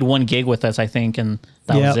 like you played one gig with us, I think, and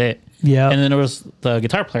that Yep. was it. Yeah. And then there was the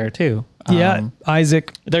guitar player too. Yeah,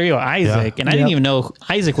 Isaac. There you go, Isaac. Yeah. And I didn't even know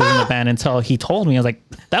Isaac was in the band until he told me. I was like,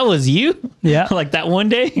 that was you? Yeah. Like that one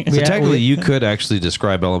day? So Yeah, technically, you could actually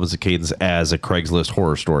describe Elements of Cadence as a Craigslist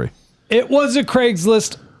horror story. It was a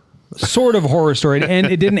Craigslist sort of horror story, and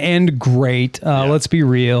it didn't end great. Let's be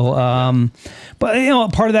real.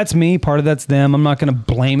 But part of that's me, part of that's them. I'm not going to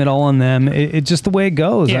blame it all on them. It's just the way it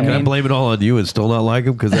goes. Yeah. I Can I mean, blame it all on you and still not like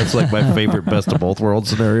him? Because that's like my favorite best of both worlds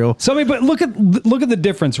scenario. so I mean, but look at the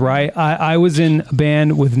difference, right? I was in a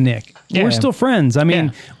band with Nick. Yeah. We're still friends. I mean,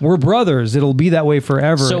 Yeah. we're brothers. It'll be that way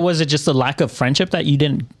forever. So was it just a lack of friendship that you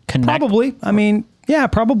didn't connect? Probably. I mean, yeah,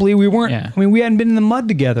 probably. We weren't. Yeah. I mean, we hadn't been in the mud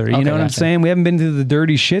together. You Okay, know what I'm gotcha. saying? We haven't been through the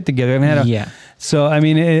dirty shit together. We haven't had a. Yeah. So I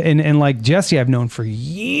mean, and like Jesse, I've known for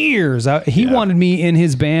years. He wanted me in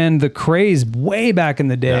his band, The Craze, way back in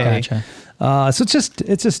the day. Gotcha. So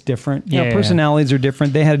it's just different. You know, Yeah. personalities are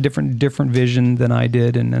different. They had a different vision than I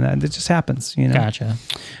did, and it just happens. You know. Gotcha.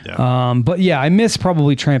 But yeah, I miss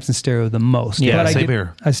probably Tramps and Stereo the most. Yeah, but same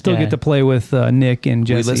here. I still Yeah. get to play with Nick and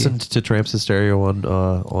Jesse. We listened to Tramps and Stereo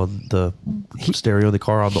on the stereo in the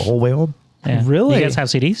car on the whole way home. Yeah. Really? You guys have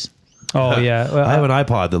CDs? Oh yeah. Well, I have an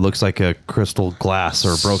iPod that looks like a crystal glass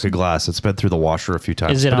or broken glass. It's been through the washer a few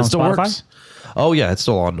times. Is it but on still Spotify? works. Oh yeah, it's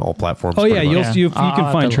still on all platforms. Oh yeah, pretty much. you I'll can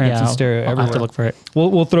have find to- Tramps yeah, and I'll- Stereo I'll have everywhere. to look for it.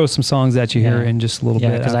 We'll throw some songs at you here Yeah. in just a little Yeah,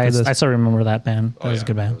 bit because after this. I still remember that band. That was a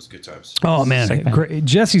good band. good times. Oh man, Sick band. great.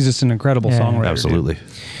 Jesse's just an incredible Yeah. songwriter. Absolutely. dude.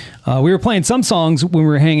 We were playing some songs when we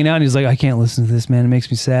were hanging out, and he's like, "I can't listen to this, man. It makes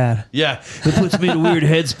me sad." Yeah, it puts me in a weird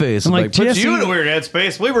headspace. I'm I'm like, like, puts Jesse- you in a weird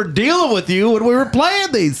headspace. We were dealing with you when we were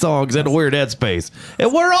playing these songs in a weird headspace,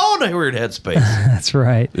 and we're all in a weird headspace. That's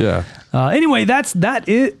right. Yeah. Anyway, that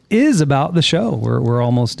is about the show. We're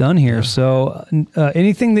almost done here. So,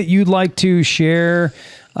 anything that you'd like to share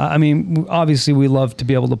I mean, obviously we love to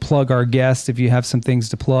be able to plug our guests. If you have some things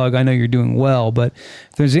to plug, I know you're doing well, but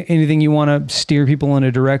if there's anything you want to steer people in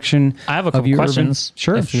a direction, I have a couple questions.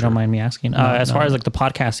 Sure. If you don't mind me asking, as far as like the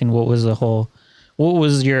podcasting, what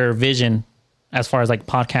was your vision as far as like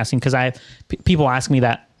podcasting? Cause people ask me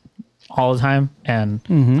that all the time, and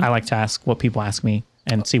I like to ask what people ask me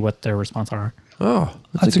and see what their response are. Oh,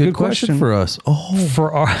 that's a good question for us. Oh,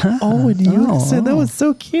 for our and you said that was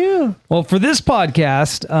so cute. Well, for this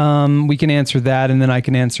podcast, we can answer that, and then I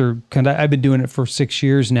can answer. I've been doing it for 6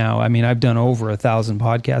 years now. I mean, I've done over 1,000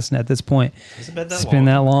 podcasts at this point. It's been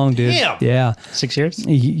that long, dude. Damn. Yeah, 6 years.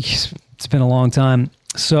 It's been a long time.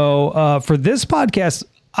 So for this podcast,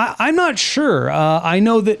 I'm not sure. I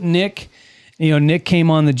know that Nick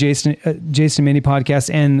came on the Jason Mindy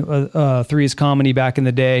podcast and Three's Comedy back in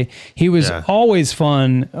the day. He was always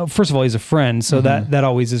fun. First of all, he's a friend, so that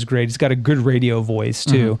always is great. He's got a good radio voice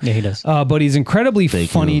too. Yeah, he does. But he's incredibly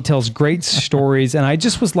funny. He tells great stories. And I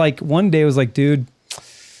just was like, one day I was like, dude,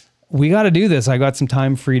 we got to do this. I got some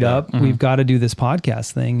time freed up. We've got to do this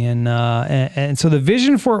podcast thing. And so the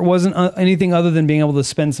vision for it wasn't anything other than being able to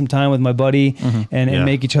spend some time with my buddy and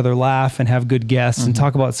make each other laugh and have good guests and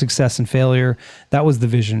talk about success and failure. That was the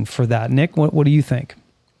vision for that. Nick, what do you think?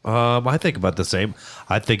 I think about the same.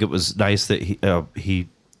 I think it was nice that he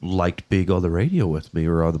liked being on the radio with me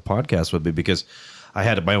or on the podcast with me, because I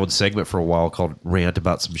had my own segment for a while called Rant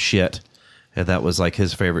About Some Shit. And that was like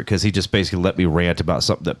his favorite, because he just basically let me rant about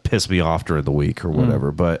something that pissed me off during the week or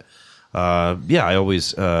whatever. But I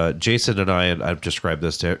always, Jason and I've described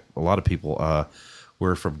this to a lot of people,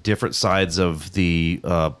 we're from different sides of the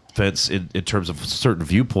fence in terms of certain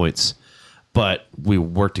viewpoints, but we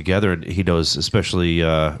work together, and he knows, especially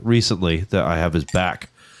recently, that I have his back.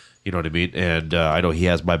 You know what I mean? And I know he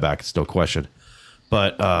has my back, it's no question.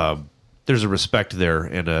 But there's a respect there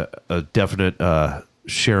and a definite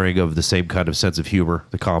sharing of the same kind of sense of humor.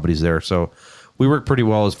 The comedy's there, so we work pretty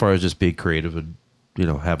well as far as just being creative and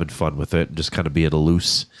having fun with it, and just kind of being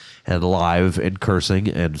loose and live and cursing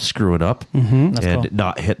and screwing up and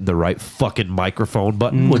not hitting the right fucking microphone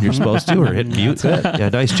button when you're supposed to, or hitting mute. Yeah,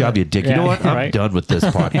 nice job, you dick. You know what? I'm done with this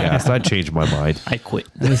podcast. I changed my mind. I quit.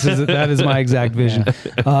 That is my exact vision.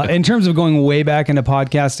 In terms of going way back into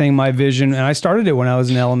podcasting, my vision, and I started it when I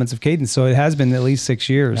was in Elements of Cadence, so it has been at least 6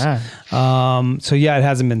 years. Yeah. It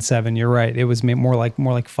hasn't been 7. You're right. It was more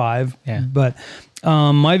like 5. Yeah. But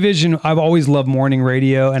my vision, I've always loved morning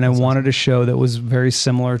radio, and I wanted a show that was very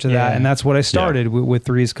similar to that. And that's what I started with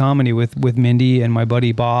Three's Comedy with Mindy and my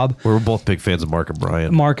buddy Bob. We were both big fans of Mark and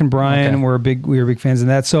Brian. We were big fans of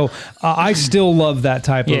that. So I still love that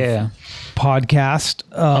type of podcast.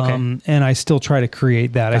 And I still try to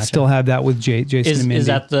create that. Gotcha. I still have that with Jason and Mindy. Is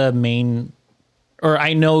that the main, or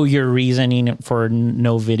I know your reasoning for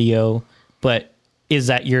no video, but is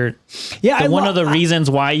that one of the reasons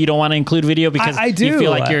why you don't want to include video? Because I do. You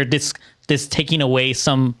feel like you're this taking away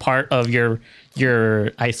some part of your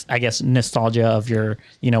I guess nostalgia of your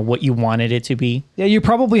what you wanted it to be. Yeah, you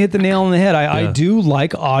probably hit the nail on the head. I do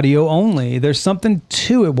like audio only. There's something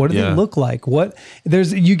to it. What do they look like?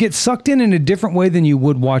 You get sucked in a different way than you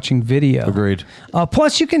would watching video. Agreed.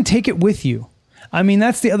 Plus, you can take it with you. I mean,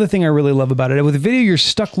 that's the other thing I really love about it. With video, you're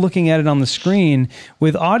stuck looking at it on the screen.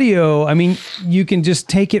 With audio, I mean, you can just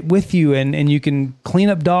take it with you, and you can clean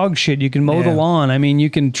up dog shit. You can mow the lawn. I mean, you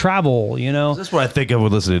can travel, That's what I think of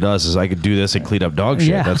when listening to us, is I could do this and clean up dog shit.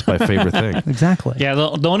 Yeah. That's my favorite thing. Exactly. Yeah,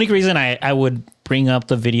 the only reason I would bring up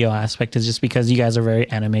the video aspect is just because you guys are very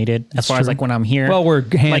animated. As far as like when I'm here. Well, we're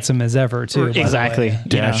handsome as ever, too. Exactly.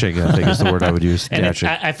 Dashing, I think is the word I would use. Dashing.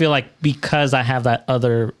 I feel like because I have that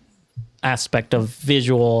other aspect of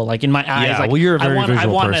visual, like in my eyes. Yeah, like, well, you're a very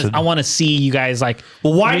visual person. I want to see you guys like.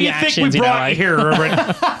 Well, why do you think we brought you here, Urban?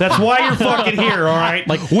 That's why you're fucking here, all right?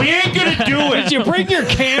 Like, we ain't gonna do it. Did you bring your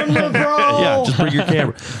camera, bro? Yeah, just bring your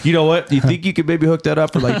camera. You know what? You think you could maybe hook that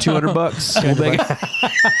up for like $200?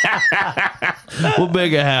 We'll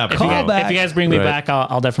make it happen. If you guys bring me back,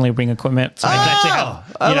 I'll definitely bring equipment. So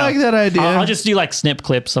I like that idea. I'll just do like snip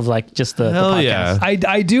clips of like just the podcast. Yeah.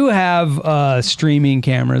 I do have streaming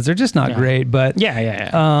cameras. They're just not great, but but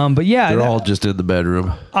yeah, they're all just in the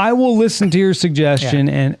bedroom. I will listen to your suggestion,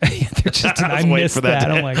 and they're just. I missed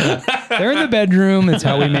that. Oh my god, they're in the bedroom. It's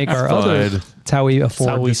how we make our other. It's how we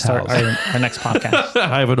afford this start house. our next podcast.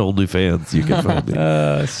 I have an OnlyFans. You can find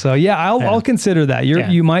me. So yeah, I'll consider that.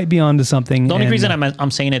 You might be onto something. The only reason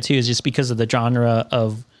I'm saying it too is just because of the genre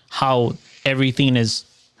of how everything is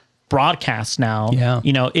broadcast now. Yeah.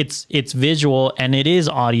 It's visual and it is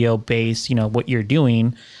audio based. What you're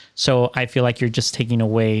doing. So I feel like you're just taking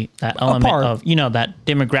away that element part. of, that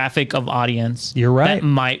demographic of audience. You're right. That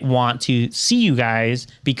might want to see you guys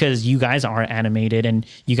because you guys are animated and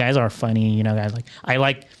you guys are funny. Guys, like I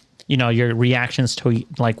like, your reactions to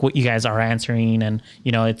like what you guys are answering, and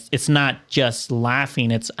it's not just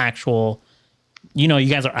laughing. It's actual, you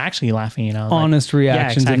guys are actually laughing. Honest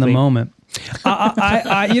reactions in the moment.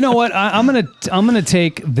 I you know what? I'm gonna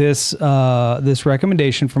take this this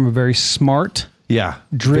recommendation from a very smart,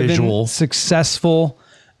 driven, visual, successful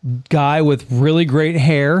guy with really great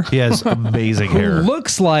hair. He has amazing who hair.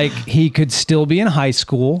 looks like he could still be in high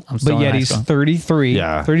school, but yet he's 33.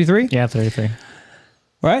 Yeah. 33? Yeah, 33.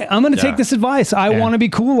 Right? I'm going to take this advice. I want to be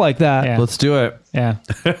cool like that. Yeah. Let's do it. Yeah.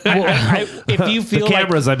 If you feel The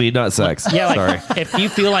cameras, not sex. Yeah, Sorry. If you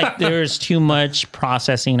feel like there's too much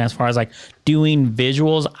processing as far as like doing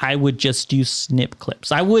visuals, I would just do snip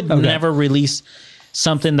clips. I would never release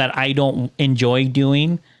something that I don't enjoy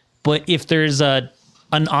doing. But if there's an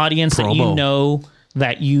audience that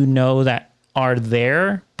that are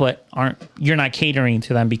there but you're not catering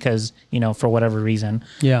to them because for whatever reason,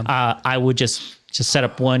 I would just set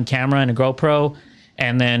up one camera and a GoPro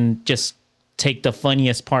and then just take the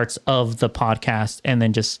funniest parts of the podcast and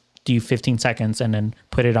then just do 15 seconds and then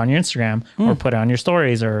put it on your Instagram or put it on your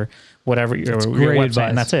stories or whatever your website, advice.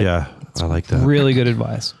 and that's it. Yeah, I like that. Really good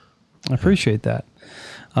advice. I appreciate that.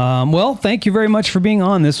 Well, thank you very much for being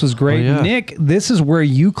on. This was great. Oh, yeah. Nick, this is where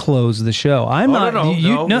you close the show.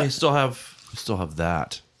 No. We still have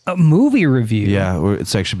that. A movie review. Yeah,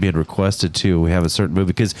 it's actually being requested too. We have a certain movie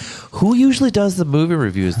because who usually does the movie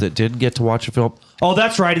reviews that didn't get to watch a film? Oh,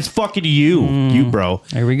 that's right. It's fucking you, bro.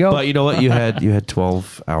 There we go. But you know what? You had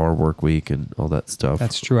 12-hour work week and all that stuff.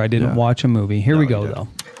 That's true. I didn't watch a movie. Here we go though.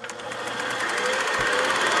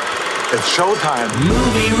 It's showtime.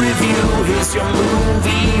 Movie review, here's your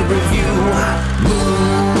movie review.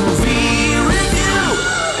 Movie review.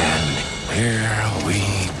 And here we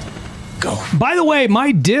go. By the way,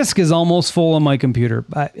 my disc is almost full on my computer.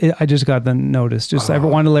 I just got the notice. I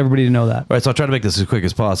wanted to let everybody to know that. All right, so I'll try to make this as quick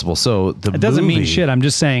as possible. So It doesn't mean shit. I'm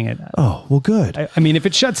just saying it. Oh, well, good. I mean, if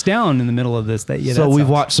it shuts down in the middle of this, that we've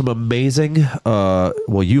watched some amazing.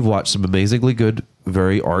 You've watched some amazingly good,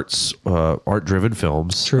 very art-driven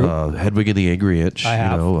films. True. Hedwig and the Angry Inch. I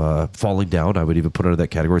have. Falling Down. I would even put under that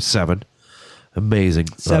category. 7. Amazing.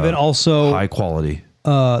 7 also high quality.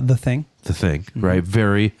 The Thing. The Thing. Right.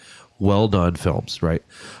 Very well done films. Right.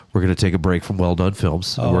 We're going to take a break from well done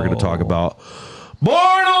films. And we're going to talk about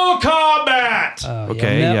Mortal Kombat.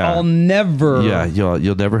 Okay. I'll never. Yeah,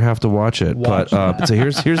 you'll never have to watch it. So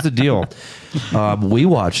here's the deal. We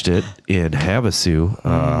watched it in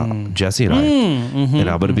Havasu, Jesse and I, and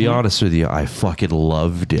I'm going to be honest with you, I fucking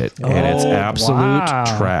loved it, and it's absolute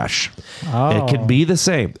trash. It can be the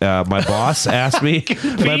same. My boss asked me.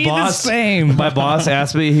 My boss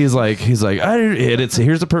asked me. He's like, here's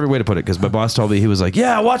the perfect way to put it because my boss told me he was like,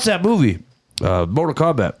 yeah, watch that movie, Mortal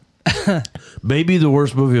Kombat. Maybe the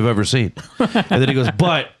worst movie I've ever seen. And then he goes,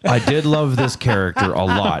 but I did love this character a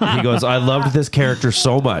lot. He goes, I loved this character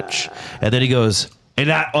so much. And then he goes, and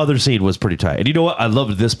that other scene was pretty tight. And you know what? I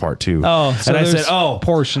loved this part too. Oh, so and I said,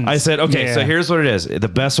 portions. I said, okay, so here's what it is. The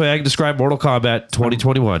best way I can describe Mortal Kombat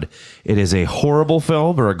 2021. It is a horrible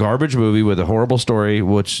film or a garbage movie with a horrible story,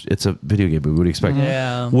 which it's a video game movie. What do you expect?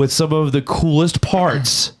 Yeah. With some of the coolest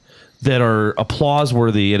parts that are applause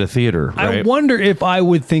worthy in a theater. Right? I wonder if I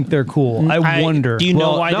would think they're cool. I wonder. Do you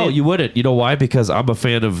know why? No, you wouldn't. You know why? Because I'm a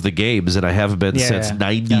fan of the games, and I haven't been since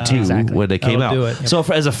 '92 when they came out. Yep. So,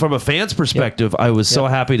 from a fan's perspective, I was so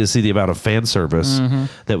happy to see the amount of fan service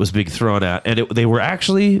that was being thrown at, and they were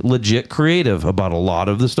actually legit creative about a lot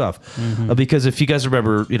of the stuff. Because if you guys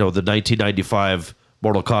remember, the 1995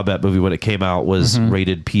 Mortal Kombat movie when it came out was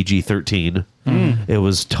rated PG-13. It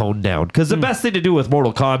was toned down because the best thing to do with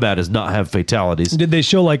Mortal Kombat is not have fatalities. Did they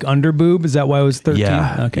show like underboob? Is that why it was 13?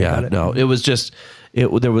 Yeah. Okay. Got it. No, it was just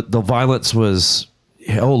the violence was.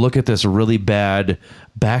 Oh, look at this really bad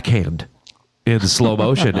backhand in slow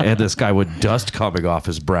motion, and this guy with dust coming off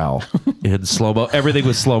his brow in slow mo. Everything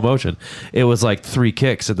was slow motion. It was like 3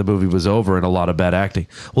 kicks, and the movie was over, and a lot of bad acting.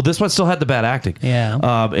 Well, this one still had the bad acting, and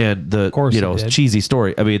the cheesy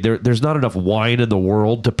story. I mean, there's not enough wine in the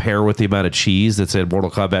world to pair with the amount of cheese that's in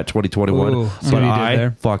Mortal Kombat 2021. Ooh, but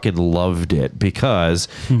I fucking loved it because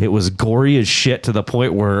it was gory as shit to the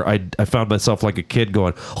point where I found myself like a kid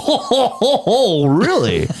going, oh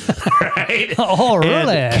really? Right? Oh,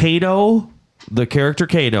 really? And Kano. The character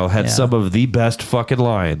Kano had some of the best fucking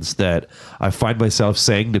lines that I find myself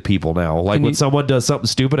saying to people now. Like when someone does something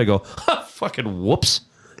stupid, I go, fucking whoops.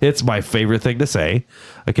 It's my favorite thing to say.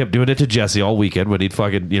 I kept doing it to Jesse all weekend when he'd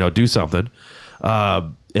fucking, do something.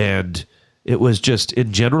 And it was just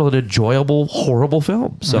in general an enjoyable, horrible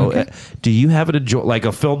film. So do you have like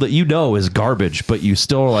a film that you know is garbage, but you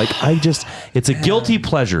still are like, it's a guilty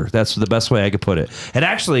pleasure. That's the best way I could put it. And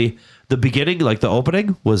actually the beginning, like the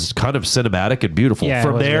opening, was kind of cinematic and beautiful. Yeah,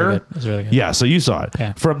 From there, really good. It was really good. Yeah, so you saw it.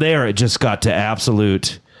 Yeah. From there, it just got to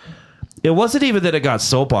absolute. It wasn't even that it got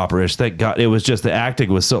soap opera-ish. Thank God. It was just the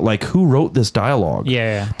acting was so like, who wrote this dialogue?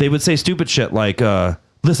 Yeah. They would say stupid shit like,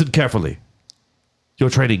 "Listen carefully. Your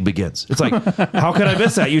training begins." It's like, how could I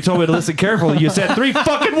miss that? You told me to listen carefully. You said 3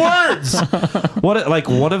 fucking words.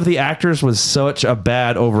 One of the actors was such a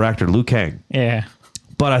bad overactor, Liu Kang. Yeah.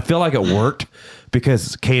 But I feel like it worked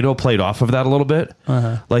because Kano played off of that a little bit.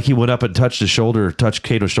 Like he went up and touched Kano's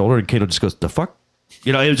shoulder, and Kano just goes, "The fuck?"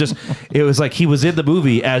 You know, it was like he was in the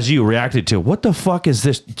movie as you reacted to, what the fuck is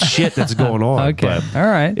this shit that's going on? Okay. But All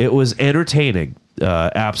right. it was entertaining.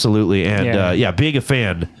 Absolutely. And being a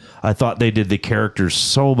fan, I thought they did the characters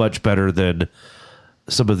so much better than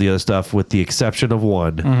some of the other stuff, with the exception of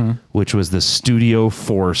one, which was the studio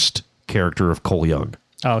forced character of Cole Young.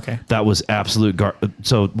 Oh, okay. That was absolute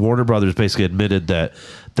so Warner Brothers basically admitted that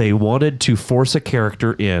they wanted to force a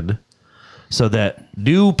character in so that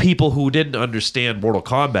new people who didn't understand Mortal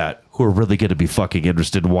Kombat, who are really going to be fucking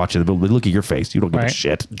interested in watching the movie, look at your face. You don't give a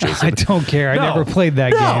shit, Jason. I don't care. I never played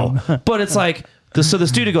that game. But it's like, so the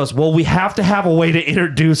studio goes, well, we have to have a way to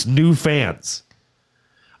introduce new fans.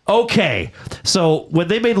 Okay. So when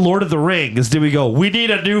they made Lord of the Rings, did we go, we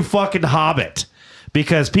need a new fucking Hobbit?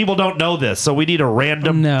 Because people don't know this, so we need a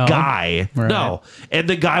random guy. Right. No. And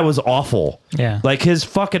the guy was awful. Yeah. Like his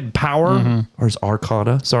fucking power, or his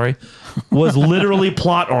arcana, was literally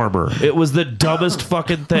plot armor. It was the dumbest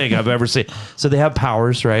fucking thing I've ever seen. So they have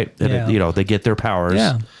powers, right? And they get their powers.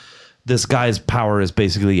 Yeah. This guy's power is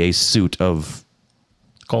basically a suit of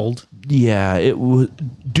Gold. Yeah, it was,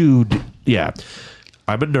 dude. Yeah,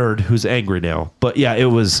 I'm a nerd who's angry now, but yeah, that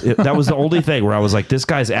was the only thing where I was like, this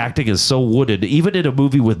guy's acting is so wooden, even in a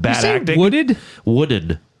movie with bad acting. Wooden.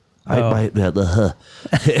 The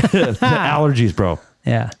allergies, bro.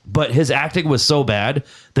 Yeah. But his acting was so bad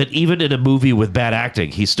that even in a movie with bad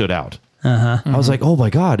acting, he stood out. I was like, oh my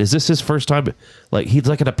God, is this his first time? Like, he's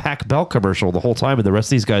like in a Pac Bell commercial the whole time, and the rest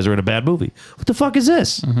of these guys are in a bad movie. What the fuck is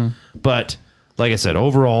this? But like I said,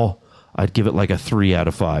 overall, I'd give it like a 3 out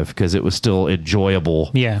of 5 because it was still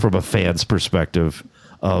enjoyable from a fan's perspective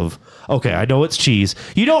of, okay, I know it's cheese.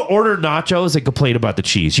 You don't order nachos and complain about the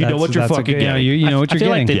cheese. You know what you're fucking getting. You know what you're I feel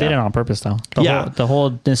getting. like they did it on purpose, though. The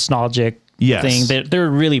whole nostalgic thing, they're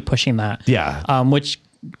really pushing that. Yeah. Which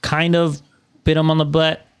kind of bit them on the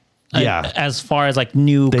butt. As far as like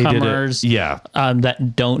newcomers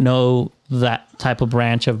that don't know that type of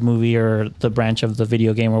branch of movie or the branch of the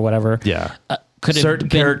video game or whatever. Certain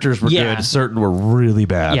characters were good, certain were really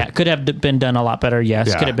bad. Yeah, could have been done a lot better,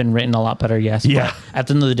 yes. Could have been written a lot better, yes. Yeah. But at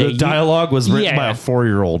the end of the day, the dialogue was written by a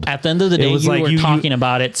 4-year-old. At the end of the day, you were talking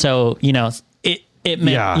about it, so, you know, it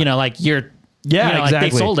meant, you know, like you're... Yeah, exactly.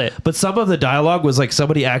 Like they sold it. But some of the dialogue was like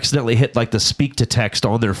somebody accidentally hit like the speak to text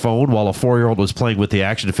on their phone while a 4-year-old was playing with the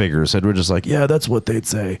action figures. And we're just like, yeah, that's what they'd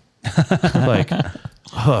say. Like,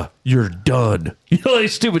 you're done. You know, like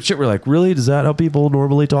stupid shit. We're like, really? Is that how people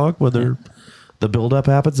normally talk when they're... The buildup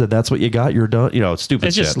happens, and that's what you got. You're done. You know, it's stupid.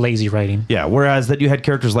 It's just lazy writing. Yeah. Whereas then you had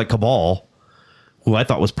characters like Cabal, who I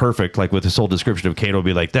thought was perfect. Like with his whole description of Kano,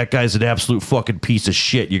 be like, that guy's an absolute fucking piece of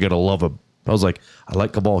shit. You're gonna love him. I was like, I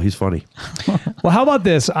like Cabal. He's funny. Well, how about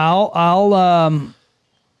this?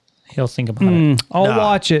 He'll think about it. I'll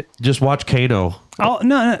watch it. Just watch Kano.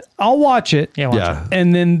 I'll watch it. Yeah, watch it.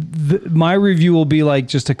 And then my review will be like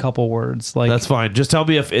just a couple words. Like that's fine. Just tell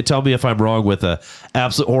me if I'm wrong with a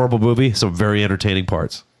absolute horrible movie. Some very entertaining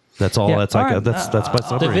parts. That's all. Yeah, That's all like right. that's my The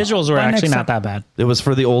summary. visuals were By actually next not that bad. It was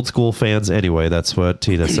for the old school fans anyway. That's what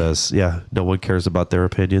Tina says. Yeah, no one cares about their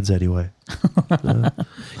opinions anyway.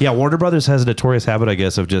 Yeah, Warner Brothers has a notorious habit, I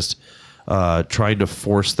guess, of just trying to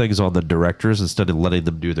force things on the directors instead of letting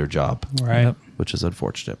them do their job. Right. Which is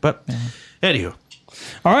unfortunate. But anywho.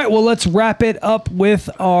 All right. Well, let's wrap it up with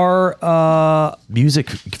our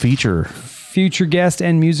music feature. Future guest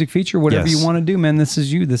and music feature, whatever Yes. you want to do, man. This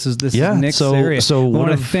is you. This is Nick's area. So I want one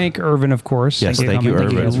to of- thank Irvin, of course. Yes, thank you, for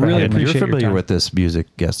Irvin. coming. Really appreciate You're familiar your time. with this music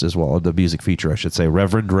guest as well, the music feature, I should say,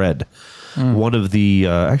 Reverend Red. One of the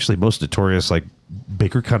actually most notorious like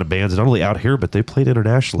bigger kind of bands, not only out here but they played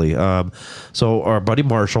internationally. So our buddy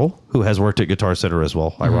Marshall, who has worked at Guitar Center as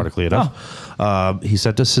well, ironically enough, he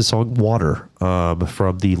sent us his song "Water"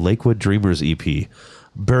 from the Lakewood Dreamers EP.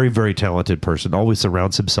 Very, very talented person. Always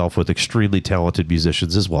surrounds himself with extremely talented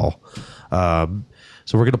musicians as well.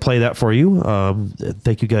 So we're going to play that for you.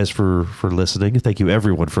 Thank you guys for listening. Thank you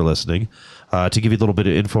everyone for listening. To give you a little bit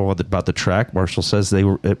of info about the track, Marshall says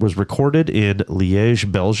it was recorded in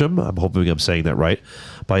Liège, Belgium. I'm hoping I'm saying that right,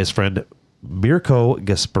 by his friend Mirko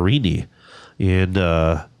Gasparini in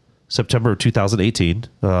September of 2018.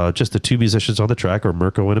 Just the two musicians on the track are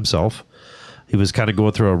Mirko and himself. He was kind of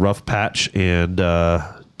going through a rough patch, and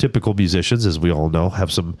typical musicians, as we all know,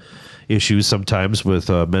 have some issues sometimes with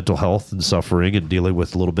mental health and suffering and dealing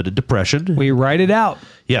with a little bit of depression. We write it out.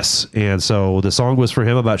 Yes. And so the song was for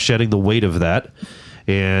him about shedding the weight of that.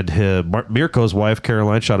 And Mirko's wife,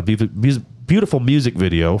 Caroline, shot a beautiful music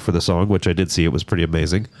video for the song, which I did see. It was pretty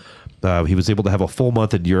amazing. He was able to have a full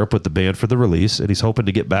month in Europe with the band for the release, and he's hoping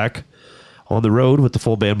to get back on the road with the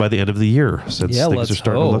full band by the end of the year, since things are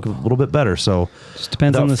starting to look a little bit better. So just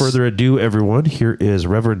depends without further ado, everyone, here is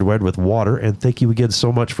Reverend Red with Water, and thank you again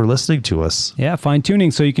so much for listening to us. Yeah, fine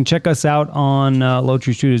tuning. So you can check us out on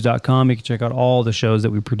lowtreestudios.com. You can check out all the shows that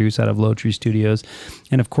we produce out of Low Tree Studios.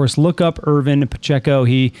 And of course, look up Irvin Pacheco.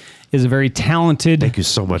 He is a very talented Thank you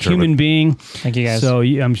so much, human Irvin. being. Thank you, guys. So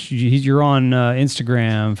you're on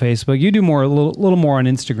Instagram, Facebook. You do a little more on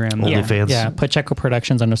Instagram. OnlyFans. Yeah, Pacheco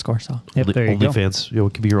Productions _. So Yep, there you go. OnlyFans.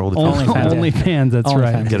 It could be your OnlyFans, yeah. OnlyFans, that's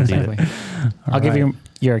right. OnlyFans, Gotta need exactly. I'll give you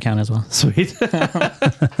your account as well. Sweet.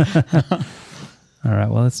 All right,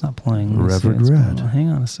 well, it's not playing. Let's see Reverend what's Red. going on. Hang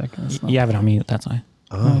on a second. It's not- You have it on mute. That's why.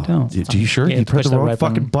 No, I don't. Do you sure? Yeah, You push pressed the the wrong right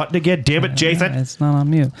fucking button. button again? Damn it, Jason. It's not on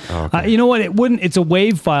mute. Okay. You know what? It's a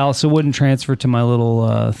WAV file, so it wouldn't transfer to my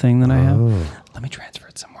little thing that I have. Let me transfer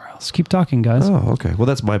it somewhere else. Keep talking, guys. Oh, okay. Well,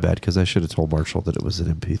 that's my bad, because I should have told Marshall that it was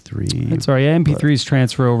an MP3. It's all right. Yeah, MP3s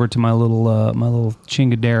transfer over to my little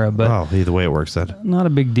chingadera, but Oh, either way it works then. not a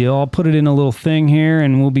big deal. I'll put it in a little thing here,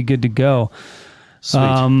 and we'll be good to go.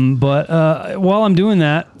 Sweet. But while I'm doing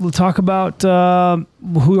that, we'll talk about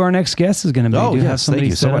who our next guest is going to be. Oh, Do you have yes. Thank somebody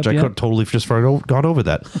you so set much. up I yet? could totally just gone over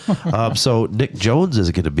that. So Nick Jones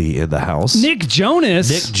is going to be in the house. Nick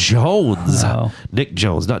Jonas. Nick Jones. Oh. Nick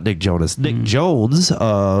Jones, not Nick Jonas. Nick Jones,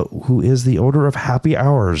 who is the owner of Happy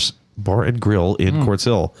Hours Bar and Grill in Quartz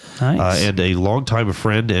Hill. Nice. And a longtime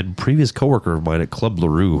friend and previous coworker of mine at Club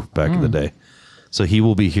LaRue back in the day. So he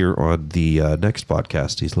will be here on the next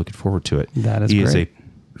podcast. He's looking forward to it. That is He is great.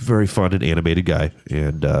 a very fun and animated guy,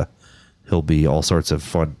 and he'll be all sorts of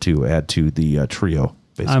fun to add to the trio,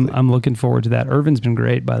 basically. I'm looking forward to that. Irvin's been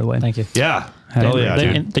great, by the way. Thank you. Yeah. Hey, Oh, yeah,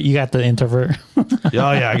 dude. You got the introvert. Oh,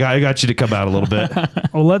 yeah. I got you to come out a little bit.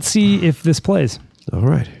 Well, let's see if this plays. All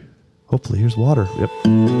right. Hopefully, here's water. Yep.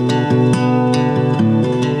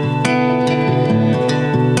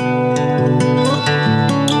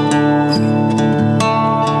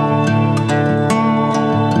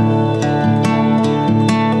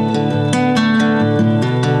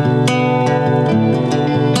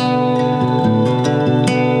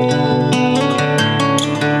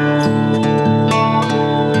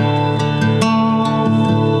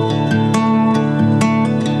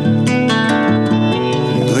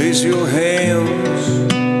 Place your hands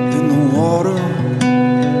in the water.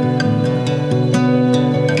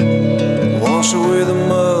 Wash away the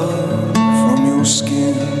mud from your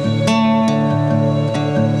skin.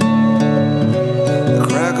 The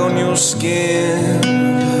crack on your skin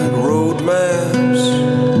like road maps.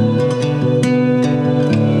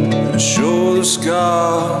 And show the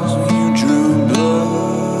scars where you drew blood.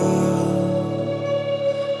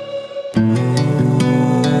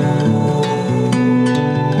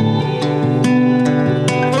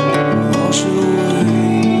 Wash it away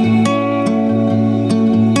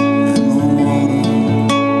in the water.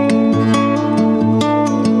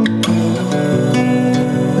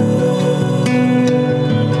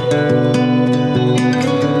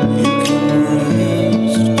 You can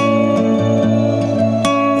rest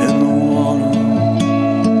in the water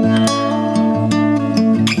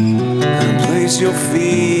and place your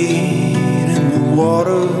feet in the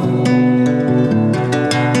water.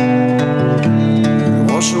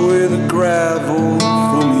 Wash away the gravel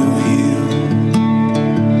from your heel.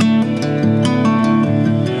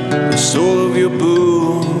 The sole of your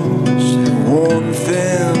boots have worn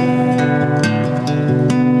thin,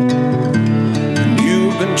 and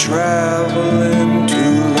you've been traveling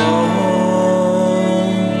too long.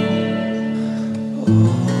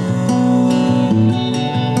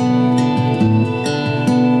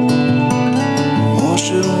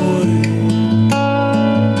 Wash it away.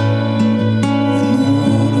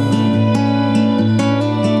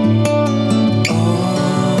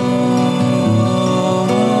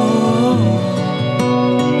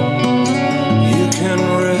 You can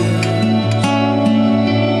rest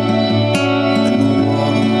in the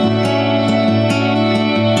water.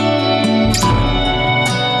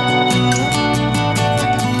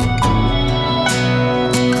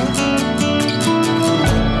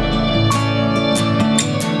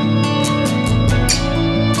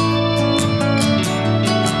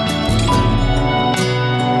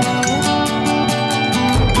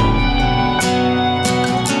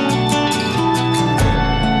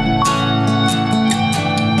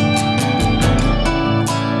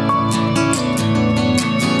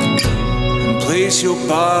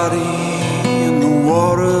 body in the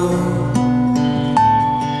water.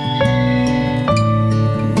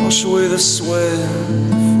 Wash away the sweat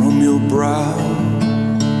from your brow.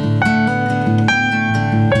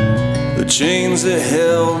 The chains that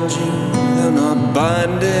held you, they're not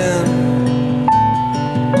binding.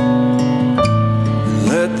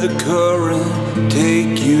 Let the current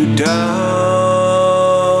take you down.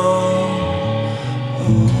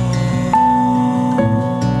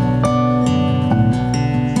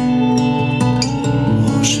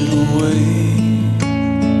 Wash it away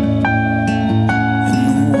in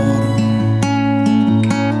the water.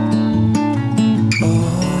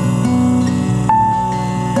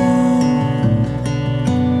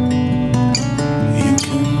 You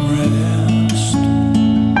can rest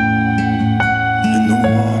in the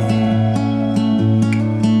water.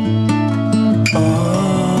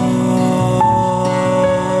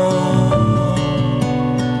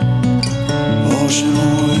 Wash it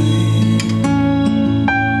away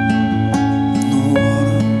in the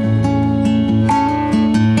water.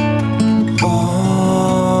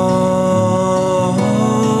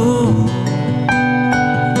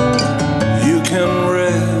 You can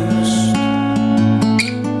rest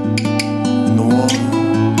in the water.